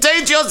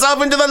transmutate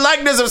yourself into the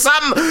likeness of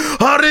some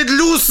horrid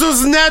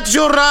lusus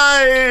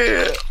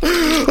naturae.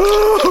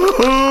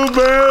 Oh,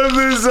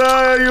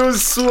 Balthazar, you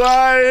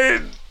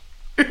swine.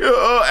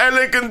 Your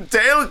elegant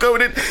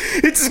tailcoat,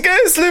 it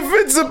scarcely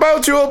fits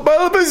about your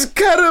bulbous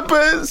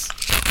carapace.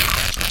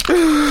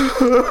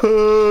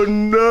 Oh,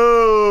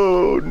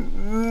 no,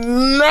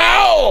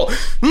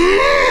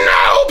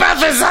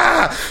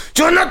 Balthazar!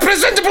 You're not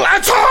presentable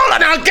at all,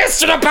 and our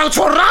guests are about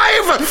to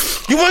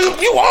arrive! You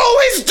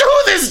always do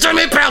this to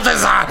me,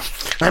 Balthazar!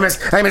 I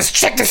must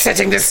check the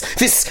setting.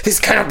 This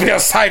cannot be a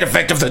side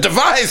effect of the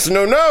device.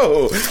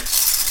 No.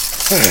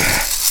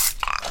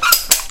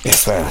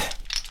 Yes, well,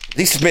 at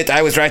least admit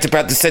I was right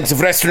about the sense of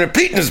rest and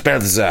repeatedness,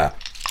 Balthazar.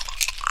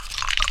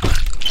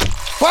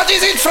 What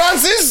is it,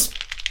 Francis?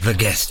 The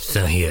guests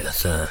are here,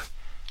 sir.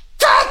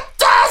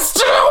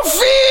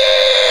 Catastrophe!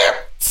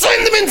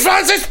 Send them in,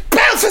 Francis!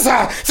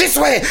 Balthazar! This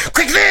way!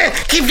 Quickly!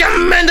 Keep your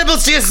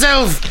mandibles to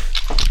yourself!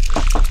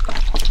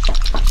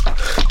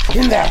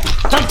 In there!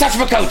 Don't touch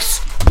my coats!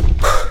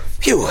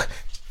 Phew!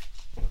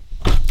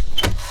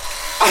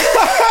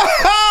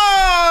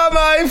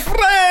 My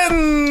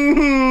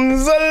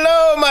friends!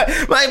 Hello,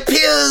 my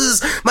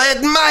peers, my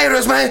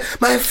admirers, my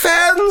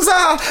fans!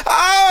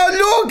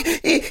 Look!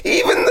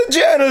 Even the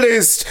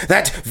journalist!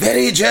 That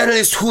very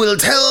journalist who will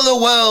tell the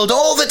world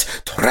all that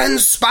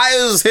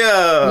transpires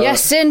here!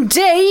 Yes,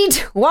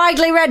 indeed!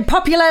 Widely read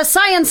popular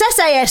science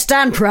essayist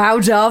and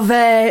proud of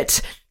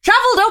it!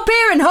 Travelled up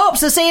here in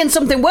hopes of seeing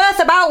something worth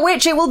about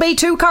which it will be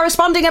to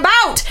corresponding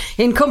about,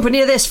 in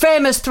company of this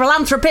famous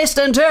philanthropist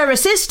and her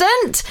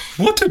assistant.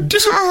 What a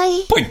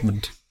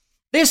disappointment.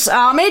 This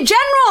Army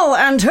General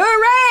and her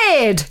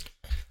aide.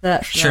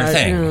 That's sure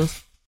thing. And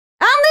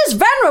this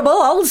venerable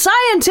old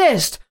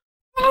scientist.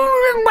 All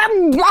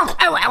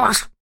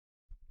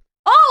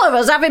of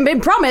us having been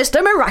promised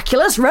a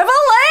miraculous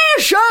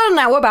revelation.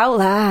 How about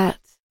that?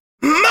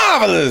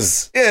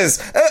 Marvellous!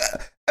 Yes.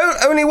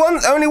 Only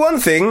one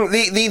thing.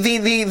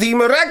 The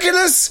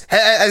miraculous,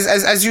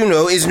 as you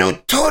know, is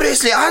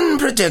notoriously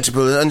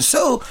unpredictable, and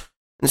so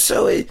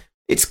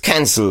it's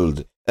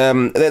cancelled.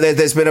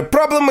 There's been a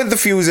problem with the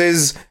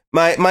fuses.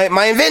 My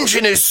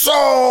invention is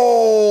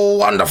so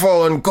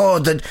wonderful and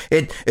good that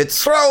it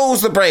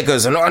throws the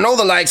breakers and all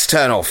the lights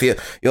turn off. You'll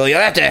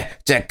have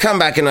to come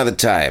back another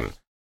time.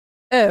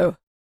 Oh,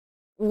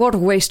 what a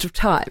waste of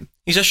time.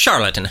 He's a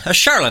charlatan,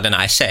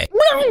 I say.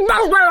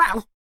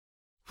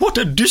 What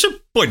a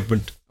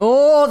disappointment.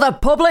 Oh, the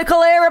public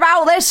will hear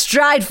about this,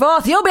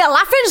 Strideforth. You'll be a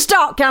laughing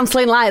stock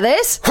cancelling like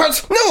this.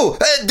 What? No!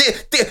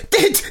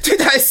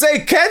 Did I say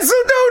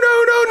cancel?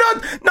 No,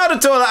 not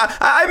at all.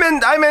 I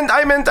meant,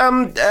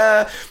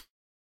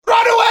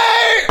 run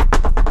away!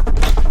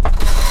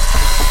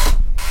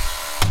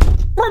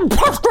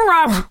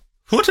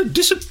 What a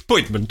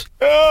disappointment.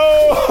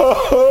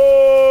 Oh,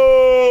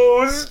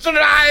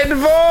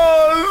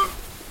 Strideforth!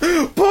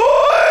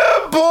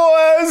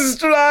 Poor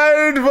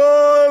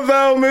Strideforth,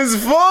 how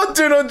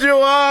misfortunate you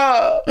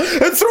are,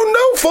 and through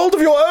no fault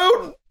of your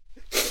own.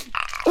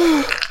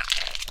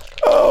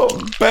 Oh,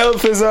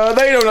 Balthazar,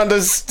 they don't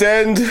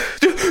understand. Do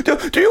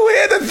you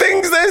hear the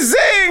things they're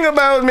saying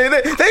about me?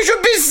 They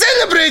should be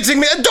celebrating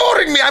me,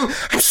 adoring me. I'm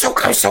so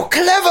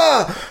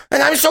clever,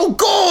 and I'm so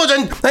good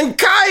and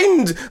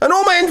kind, and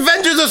all my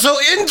inventions are so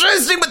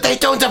interesting, but they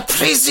don't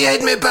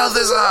appreciate me,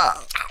 Balthazar.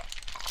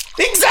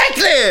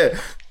 Exactly.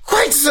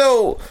 Quite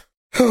so.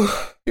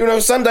 You know,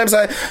 sometimes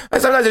I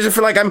just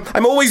feel like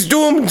I'm always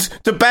doomed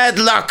to bad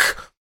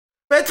luck.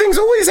 Bad things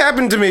always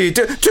happen to me.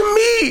 To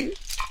me.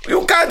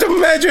 You can't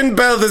imagine,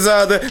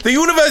 Balthazar. The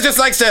universe just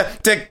likes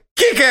to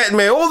kick at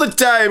me all the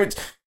time. It's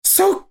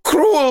so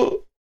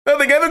cruel.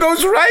 Nothing ever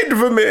goes right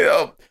for me.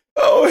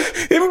 Oh,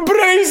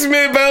 embrace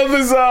me,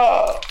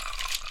 Balthazar.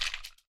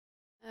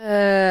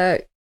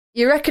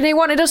 You reckon he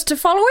wanted us to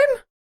follow him?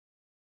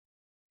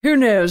 Who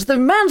knows? The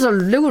man's a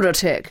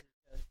lunatic.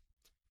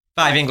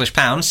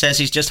 £5 says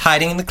he's just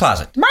hiding in the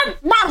closet.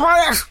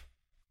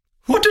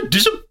 What a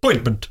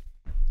disappointment.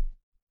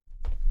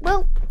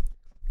 Well,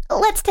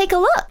 let's take a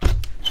look.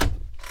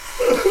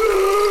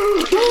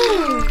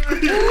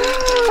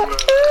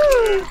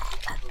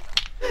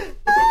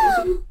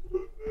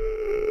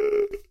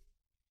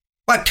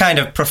 What kind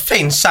of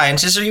profane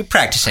sciences are you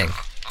practicing?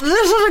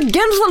 This is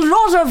against the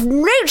laws of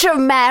nature,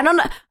 man,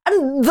 and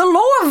the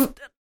law of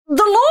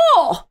the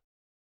law.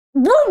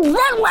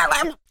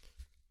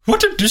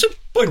 What a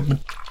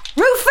disappointment.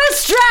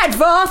 Rufus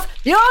Strideforth,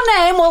 your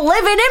name will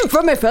live in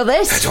infamy for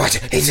this.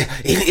 What? Is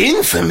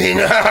infamy?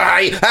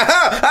 I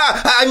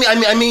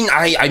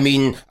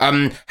mean,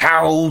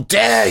 how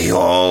dare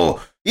you?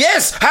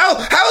 Yes,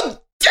 how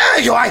dare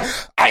you?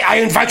 I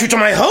invite you to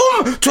my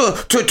home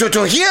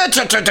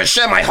to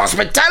share my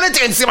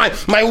hospitality and see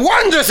my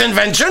wondrous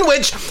invention,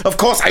 which, of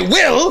course, I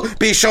will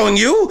be showing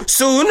you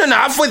soon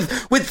enough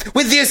with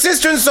the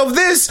assistance of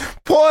this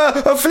poor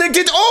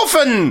afflicted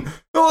orphan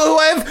who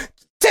I have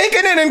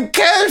taken in and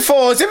cared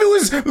for as if it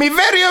was me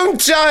very own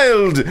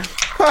child.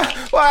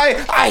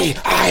 Why,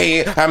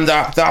 I am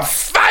the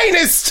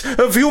finest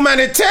of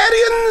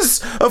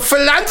humanitarians, of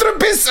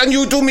philanthropists, and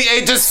you do me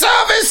a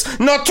disservice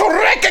not to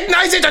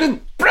recognize it and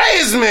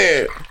praise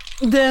me.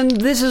 Then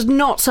this is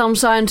not some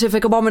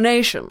scientific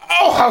abomination.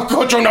 Oh, how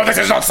could you know this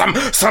is not some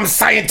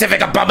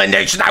scientific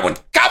abomination? I would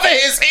cover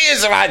his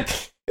ears if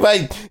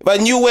I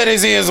knew where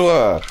his ears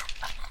were.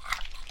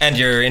 And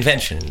your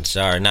inventions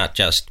are not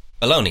just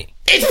baloney.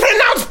 It's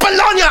pronounced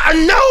Bologna,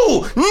 and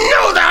no,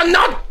 they're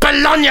not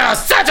Bologna,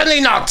 certainly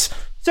not.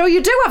 So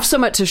you do have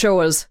something to show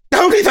us.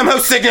 Only the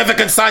most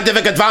significant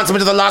scientific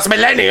advancement of the last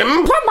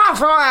millennium.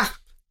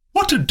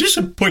 What a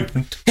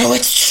disappointment. No,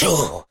 it's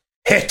true.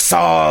 It's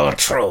all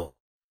true.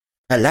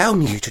 Allow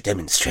me to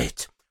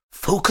demonstrate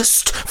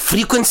focused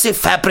frequency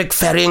fabric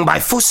ferrying by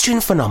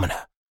Faustian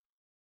phenomena.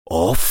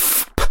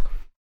 Off.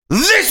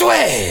 This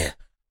way!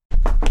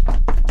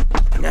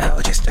 Now,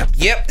 just up.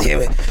 Yep, here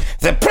we.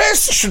 The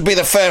press should be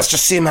the first to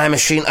see my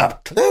machine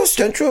up close,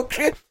 don't you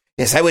agree?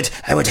 Yes, I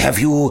would have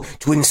you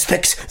to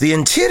inspect the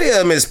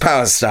interior, Miss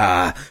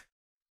Powerstar.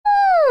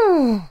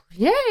 Oh,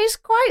 yeah, it's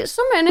quite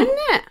something, isn't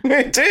it?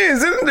 It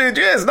is, isn't it?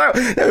 Yes. Now,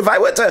 if I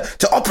were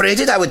to operate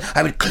it, I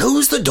would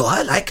close the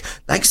door like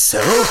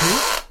so.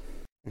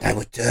 And I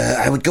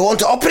would go on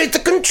to operate the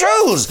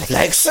controls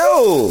like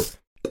so.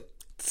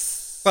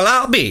 Well,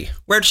 I'll be.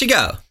 Where'd she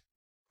go?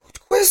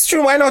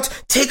 Question, why not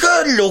take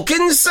a look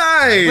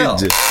inside? I will.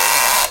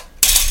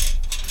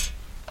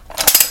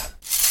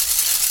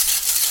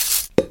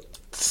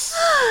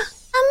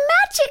 A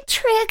magic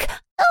trick.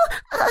 Oh,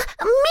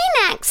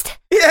 me next.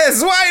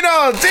 Yes, why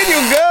not? In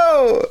you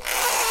go.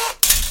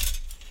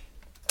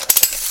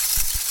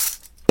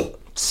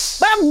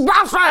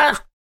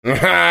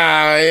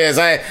 Yes,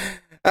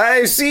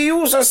 I see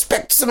you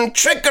suspect some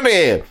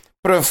trickery,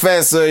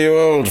 Professor, you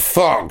old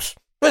fox.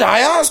 But I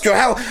asked you,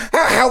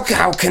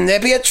 how can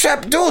there be a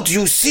trapdoor? Do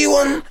you see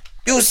one?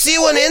 Do you see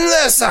one in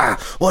there, sir?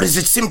 Or is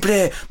it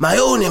simply my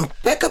own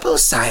impeccable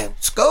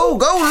science? Go,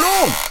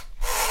 look.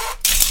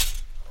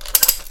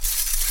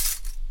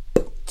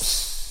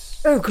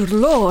 Oh, good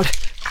Lord.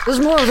 There's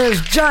more of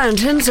those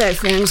giant insect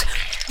things.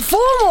 4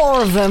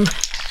 more of them.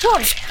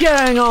 What's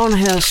going on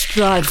here,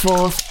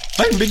 Strideforth?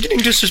 I'm beginning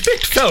to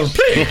suspect foul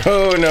play.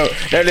 Oh, no.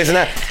 Now, listen,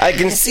 I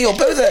can see you're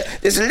both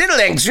just a little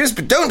anxious,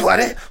 but don't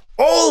worry.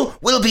 All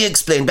will be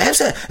explained.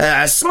 Perhaps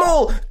a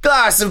small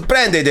glass of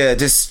brandy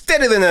to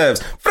steady the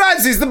nerves.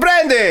 Francis, the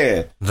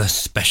brandy! The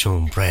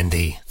special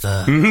brandy,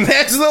 sir.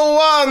 That's the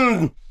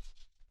one!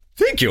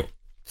 Thank you.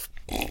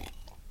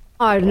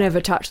 I'd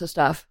never touch the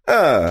stuff.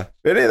 Ah,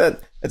 really?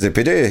 That's a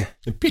pity.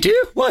 A pity?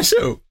 Why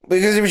so?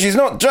 Because if she's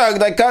not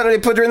drugged, I can't really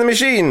put her in the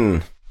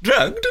machine.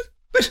 Drugged?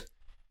 But...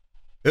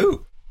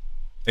 Oh,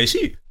 I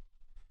see.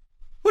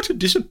 What a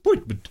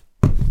disappointment.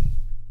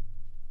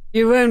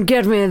 You won't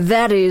get me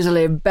that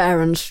easily,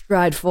 Baron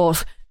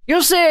Strideforth.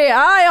 You see,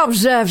 I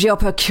observed your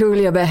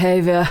peculiar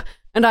behaviour,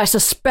 and I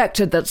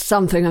suspected that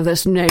something of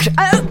this nature...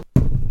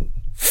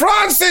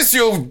 Francis,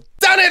 you've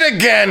done it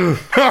again!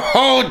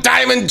 Oh,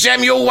 Diamond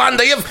Gem, you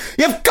wonder! You've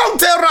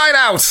conked her right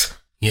out!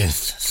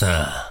 Yes,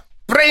 sir.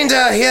 Brained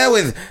her here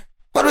with...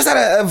 What was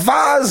that, a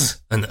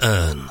vase? An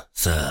urn,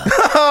 sir.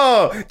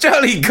 Oh,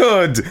 jolly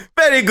good!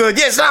 Very good!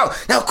 Yes,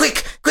 now,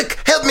 quick,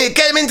 help me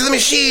get him into the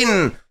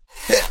machine!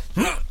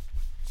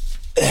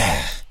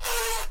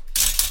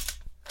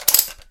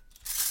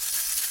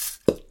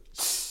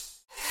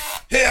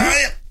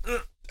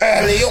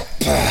 Alley up.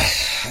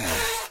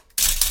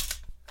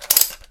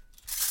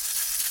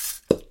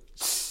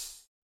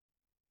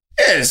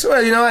 Yes,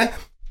 well, you know,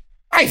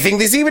 I think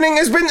this evening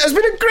has been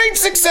a great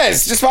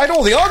success, despite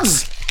all the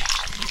odds.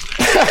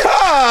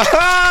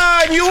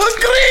 And you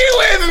agree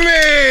with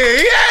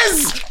me?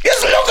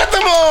 Yes, look at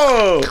them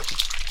all.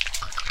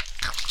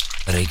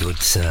 Very good,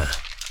 sir.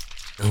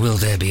 Will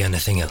there be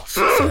anything else,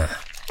 sir?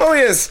 Oh,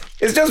 yes.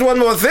 It's just one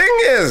more thing,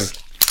 yes.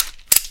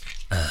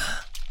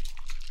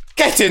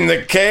 Get in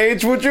the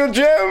cage, would you,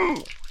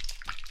 Gem?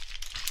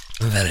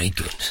 Very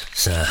good,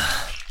 sir.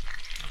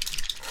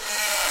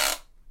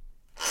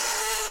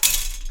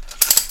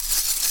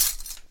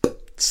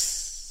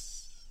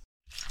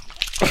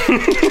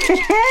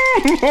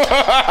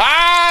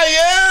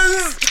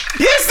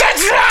 Yes,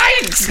 that's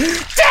right!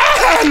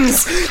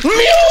 Dance!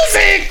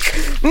 Music!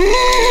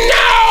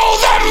 Now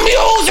the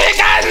music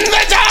and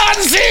the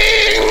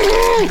dancing!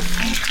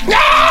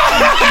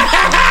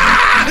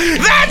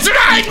 That's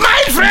right,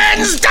 my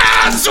friends!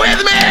 Dance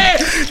with me!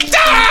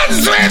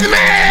 Dance with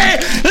me!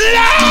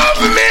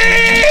 Love me!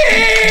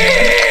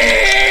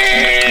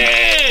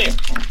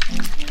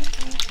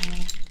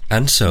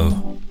 And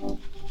so,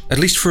 at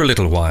least for a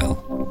little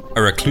while,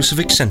 a reclusive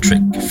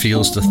eccentric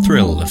feels the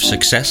thrill of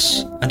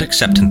success and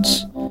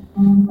acceptance.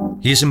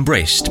 He is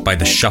embraced by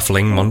the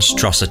shuffling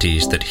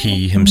monstrosities that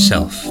he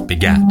himself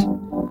begat.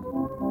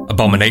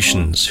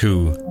 Abominations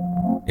who,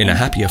 in a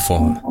happier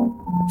form,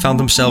 found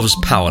themselves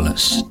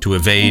powerless to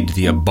evade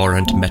the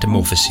abhorrent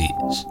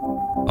metamorphoses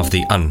of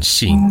the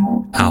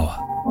unseen hour.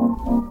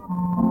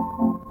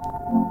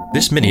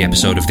 This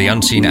mini-episode of The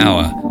Unseen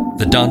Hour,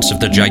 The Dance of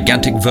the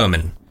Gigantic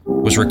Vermin,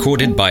 was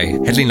recorded by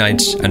Hedley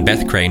Knights and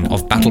Beth Crane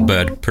of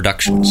Battlebird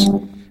Productions,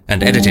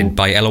 and edited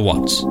by Ella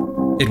Watts.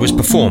 It was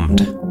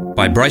performed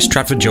by Bryce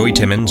Stratford, Joey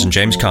Timmons, and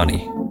James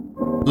Carney.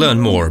 Learn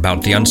more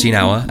about The Unseen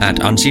Hour at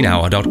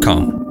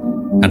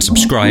unseenhour.com, and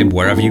subscribe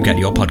wherever you get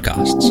your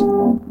podcasts.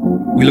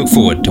 We look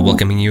forward to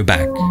welcoming you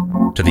back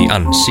to The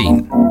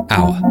Unseen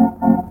Hour.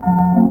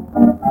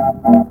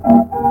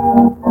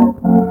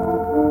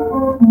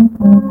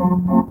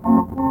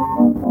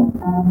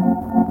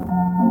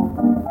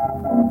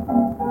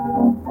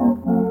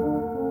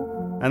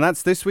 And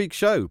that's this week's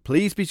show.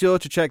 Please be sure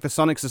to check the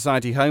Sonic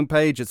Society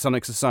homepage at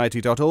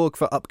sonicsociety.org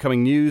for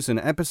upcoming news and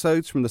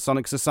episodes from the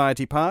Sonic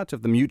Society part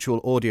of the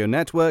Mutual Audio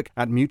Network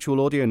at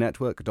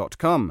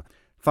mutualaudionetwork.com.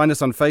 Find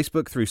us on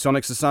Facebook through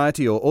Sonic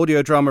Society or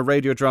Audio Drama,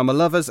 Radio Drama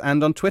Lovers,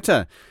 and on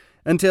Twitter.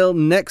 Until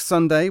next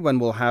Sunday, when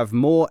we'll have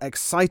more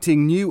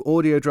exciting new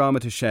audio drama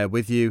to share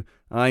with you,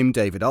 I'm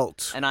David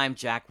Alt. And I'm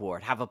Jack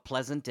Ward. Have a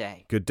pleasant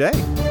day. Good day.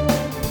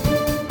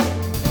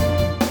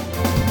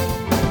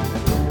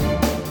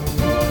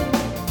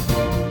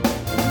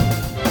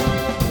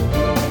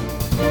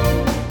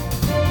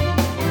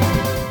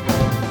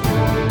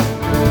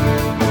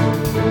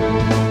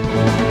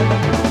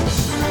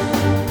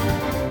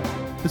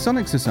 The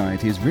Sonic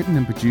Society is written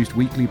and produced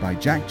weekly by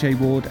Jack J.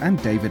 Ward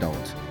and David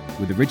Alt,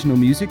 with original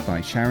music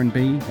by Sharon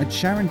B. at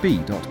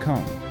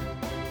sharonb.com.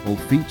 All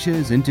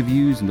features,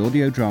 interviews, and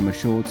audio drama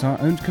shorts are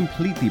owned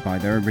completely by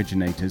their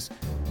originators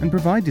and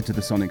provided to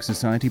the Sonic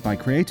Society by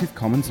Creative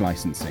Commons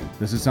licensing.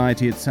 The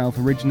Society itself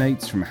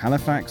originates from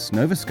Halifax,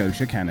 Nova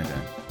Scotia,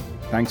 Canada.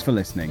 Thanks for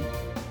listening.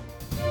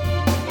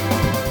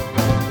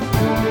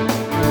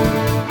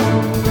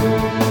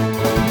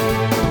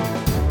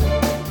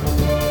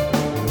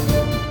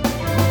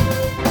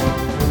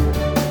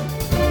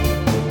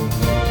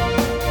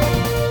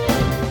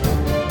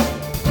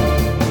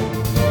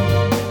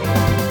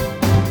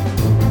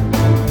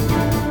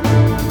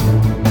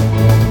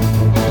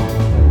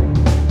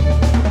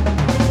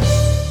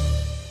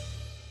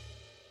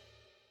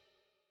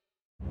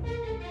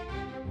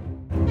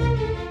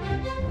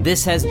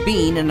 This has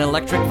been an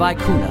Electric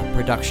Vicuna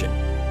production.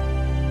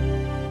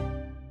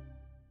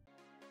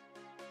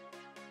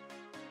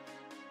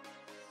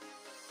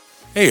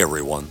 Hey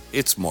everyone,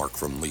 it's Mark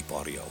from Leap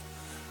Audio.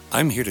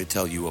 I'm here to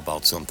tell you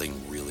about something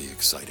really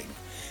exciting.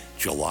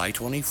 July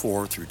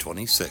 24 through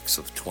 26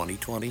 of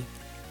 2020,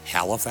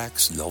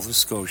 Halifax, Nova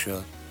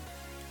Scotia,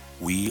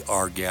 we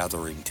are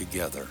gathering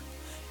together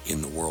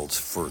in the world's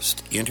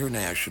first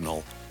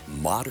international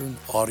modern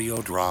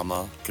audio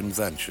drama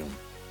convention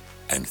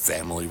and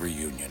family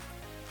reunion.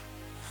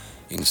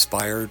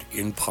 Inspired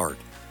in part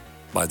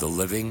by the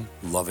living,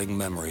 loving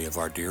memory of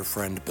our dear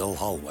friend Bill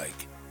Hollweg,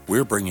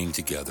 we're bringing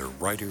together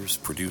writers,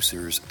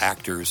 producers,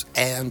 actors,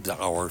 and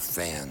our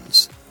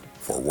fans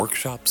for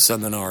workshops,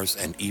 seminars,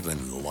 and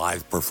even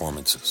live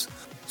performances.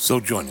 So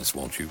join us,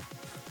 won't you?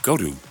 Go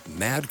to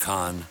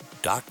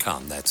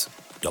madcon.com, that's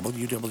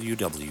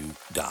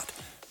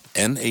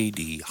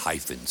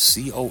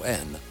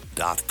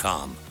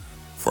www.mad-con.com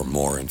for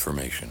more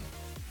information.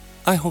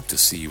 I hope to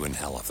see you in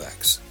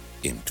Halifax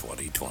in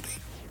 2020.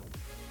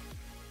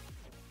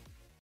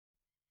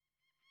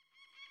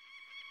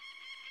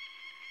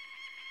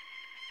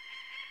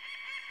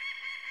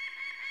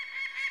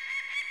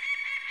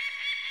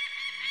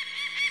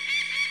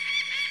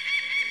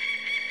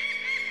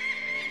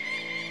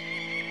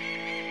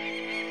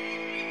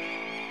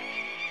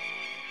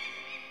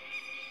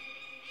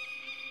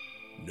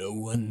 No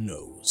one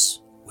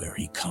knows where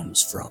he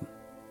comes from.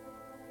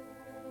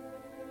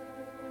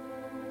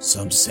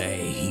 Some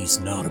say he's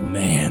not a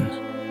man.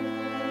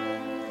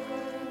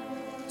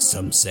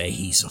 Some say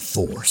he's a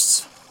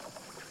force.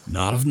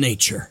 Not of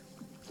nature,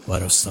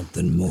 but of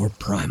something more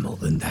primal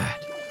than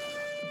that.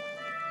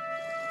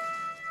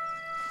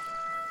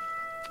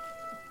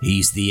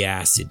 He's the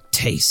acid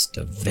taste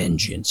of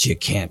vengeance you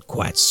can't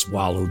quite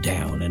swallow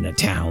down in a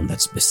town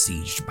that's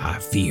besieged by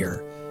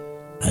fear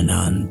and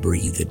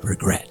unbreathed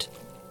regret.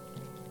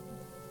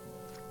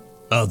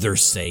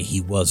 Others say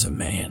he was a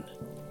man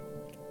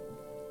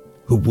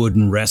who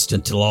wouldn't rest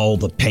until all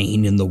the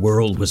pain in the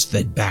world was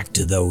fed back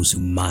to those who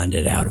mined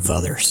it out of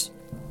others.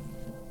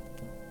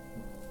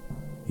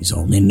 He's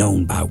only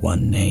known by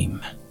one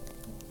name,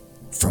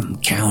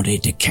 from county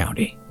to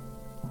county,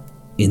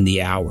 in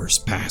the hours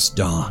past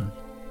dawn,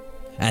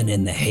 and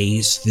in the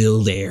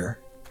haze-filled air.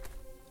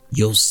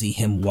 You'll see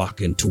him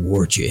walking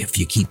toward you if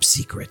you keep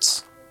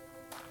secrets,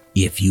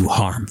 if you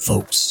harm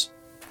folks.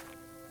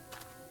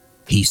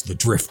 He's the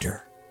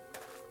Drifter,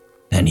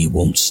 and he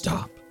won't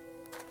stop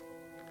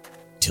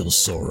till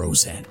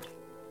sorrow's end.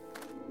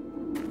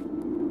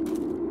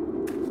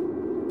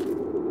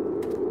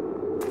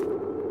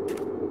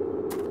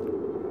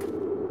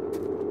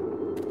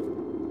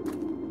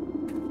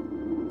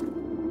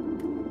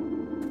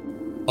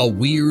 A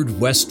weird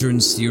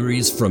Western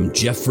series from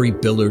Jeffrey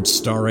Billard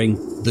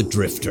starring The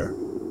Drifter.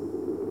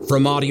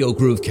 From Audio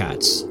Groove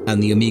Cats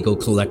and the Amigo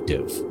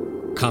Collective.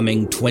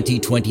 Coming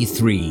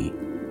 2023,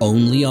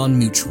 only on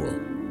Mutual.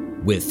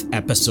 with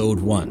Episode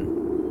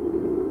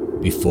 1,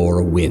 Before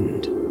a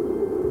Wind.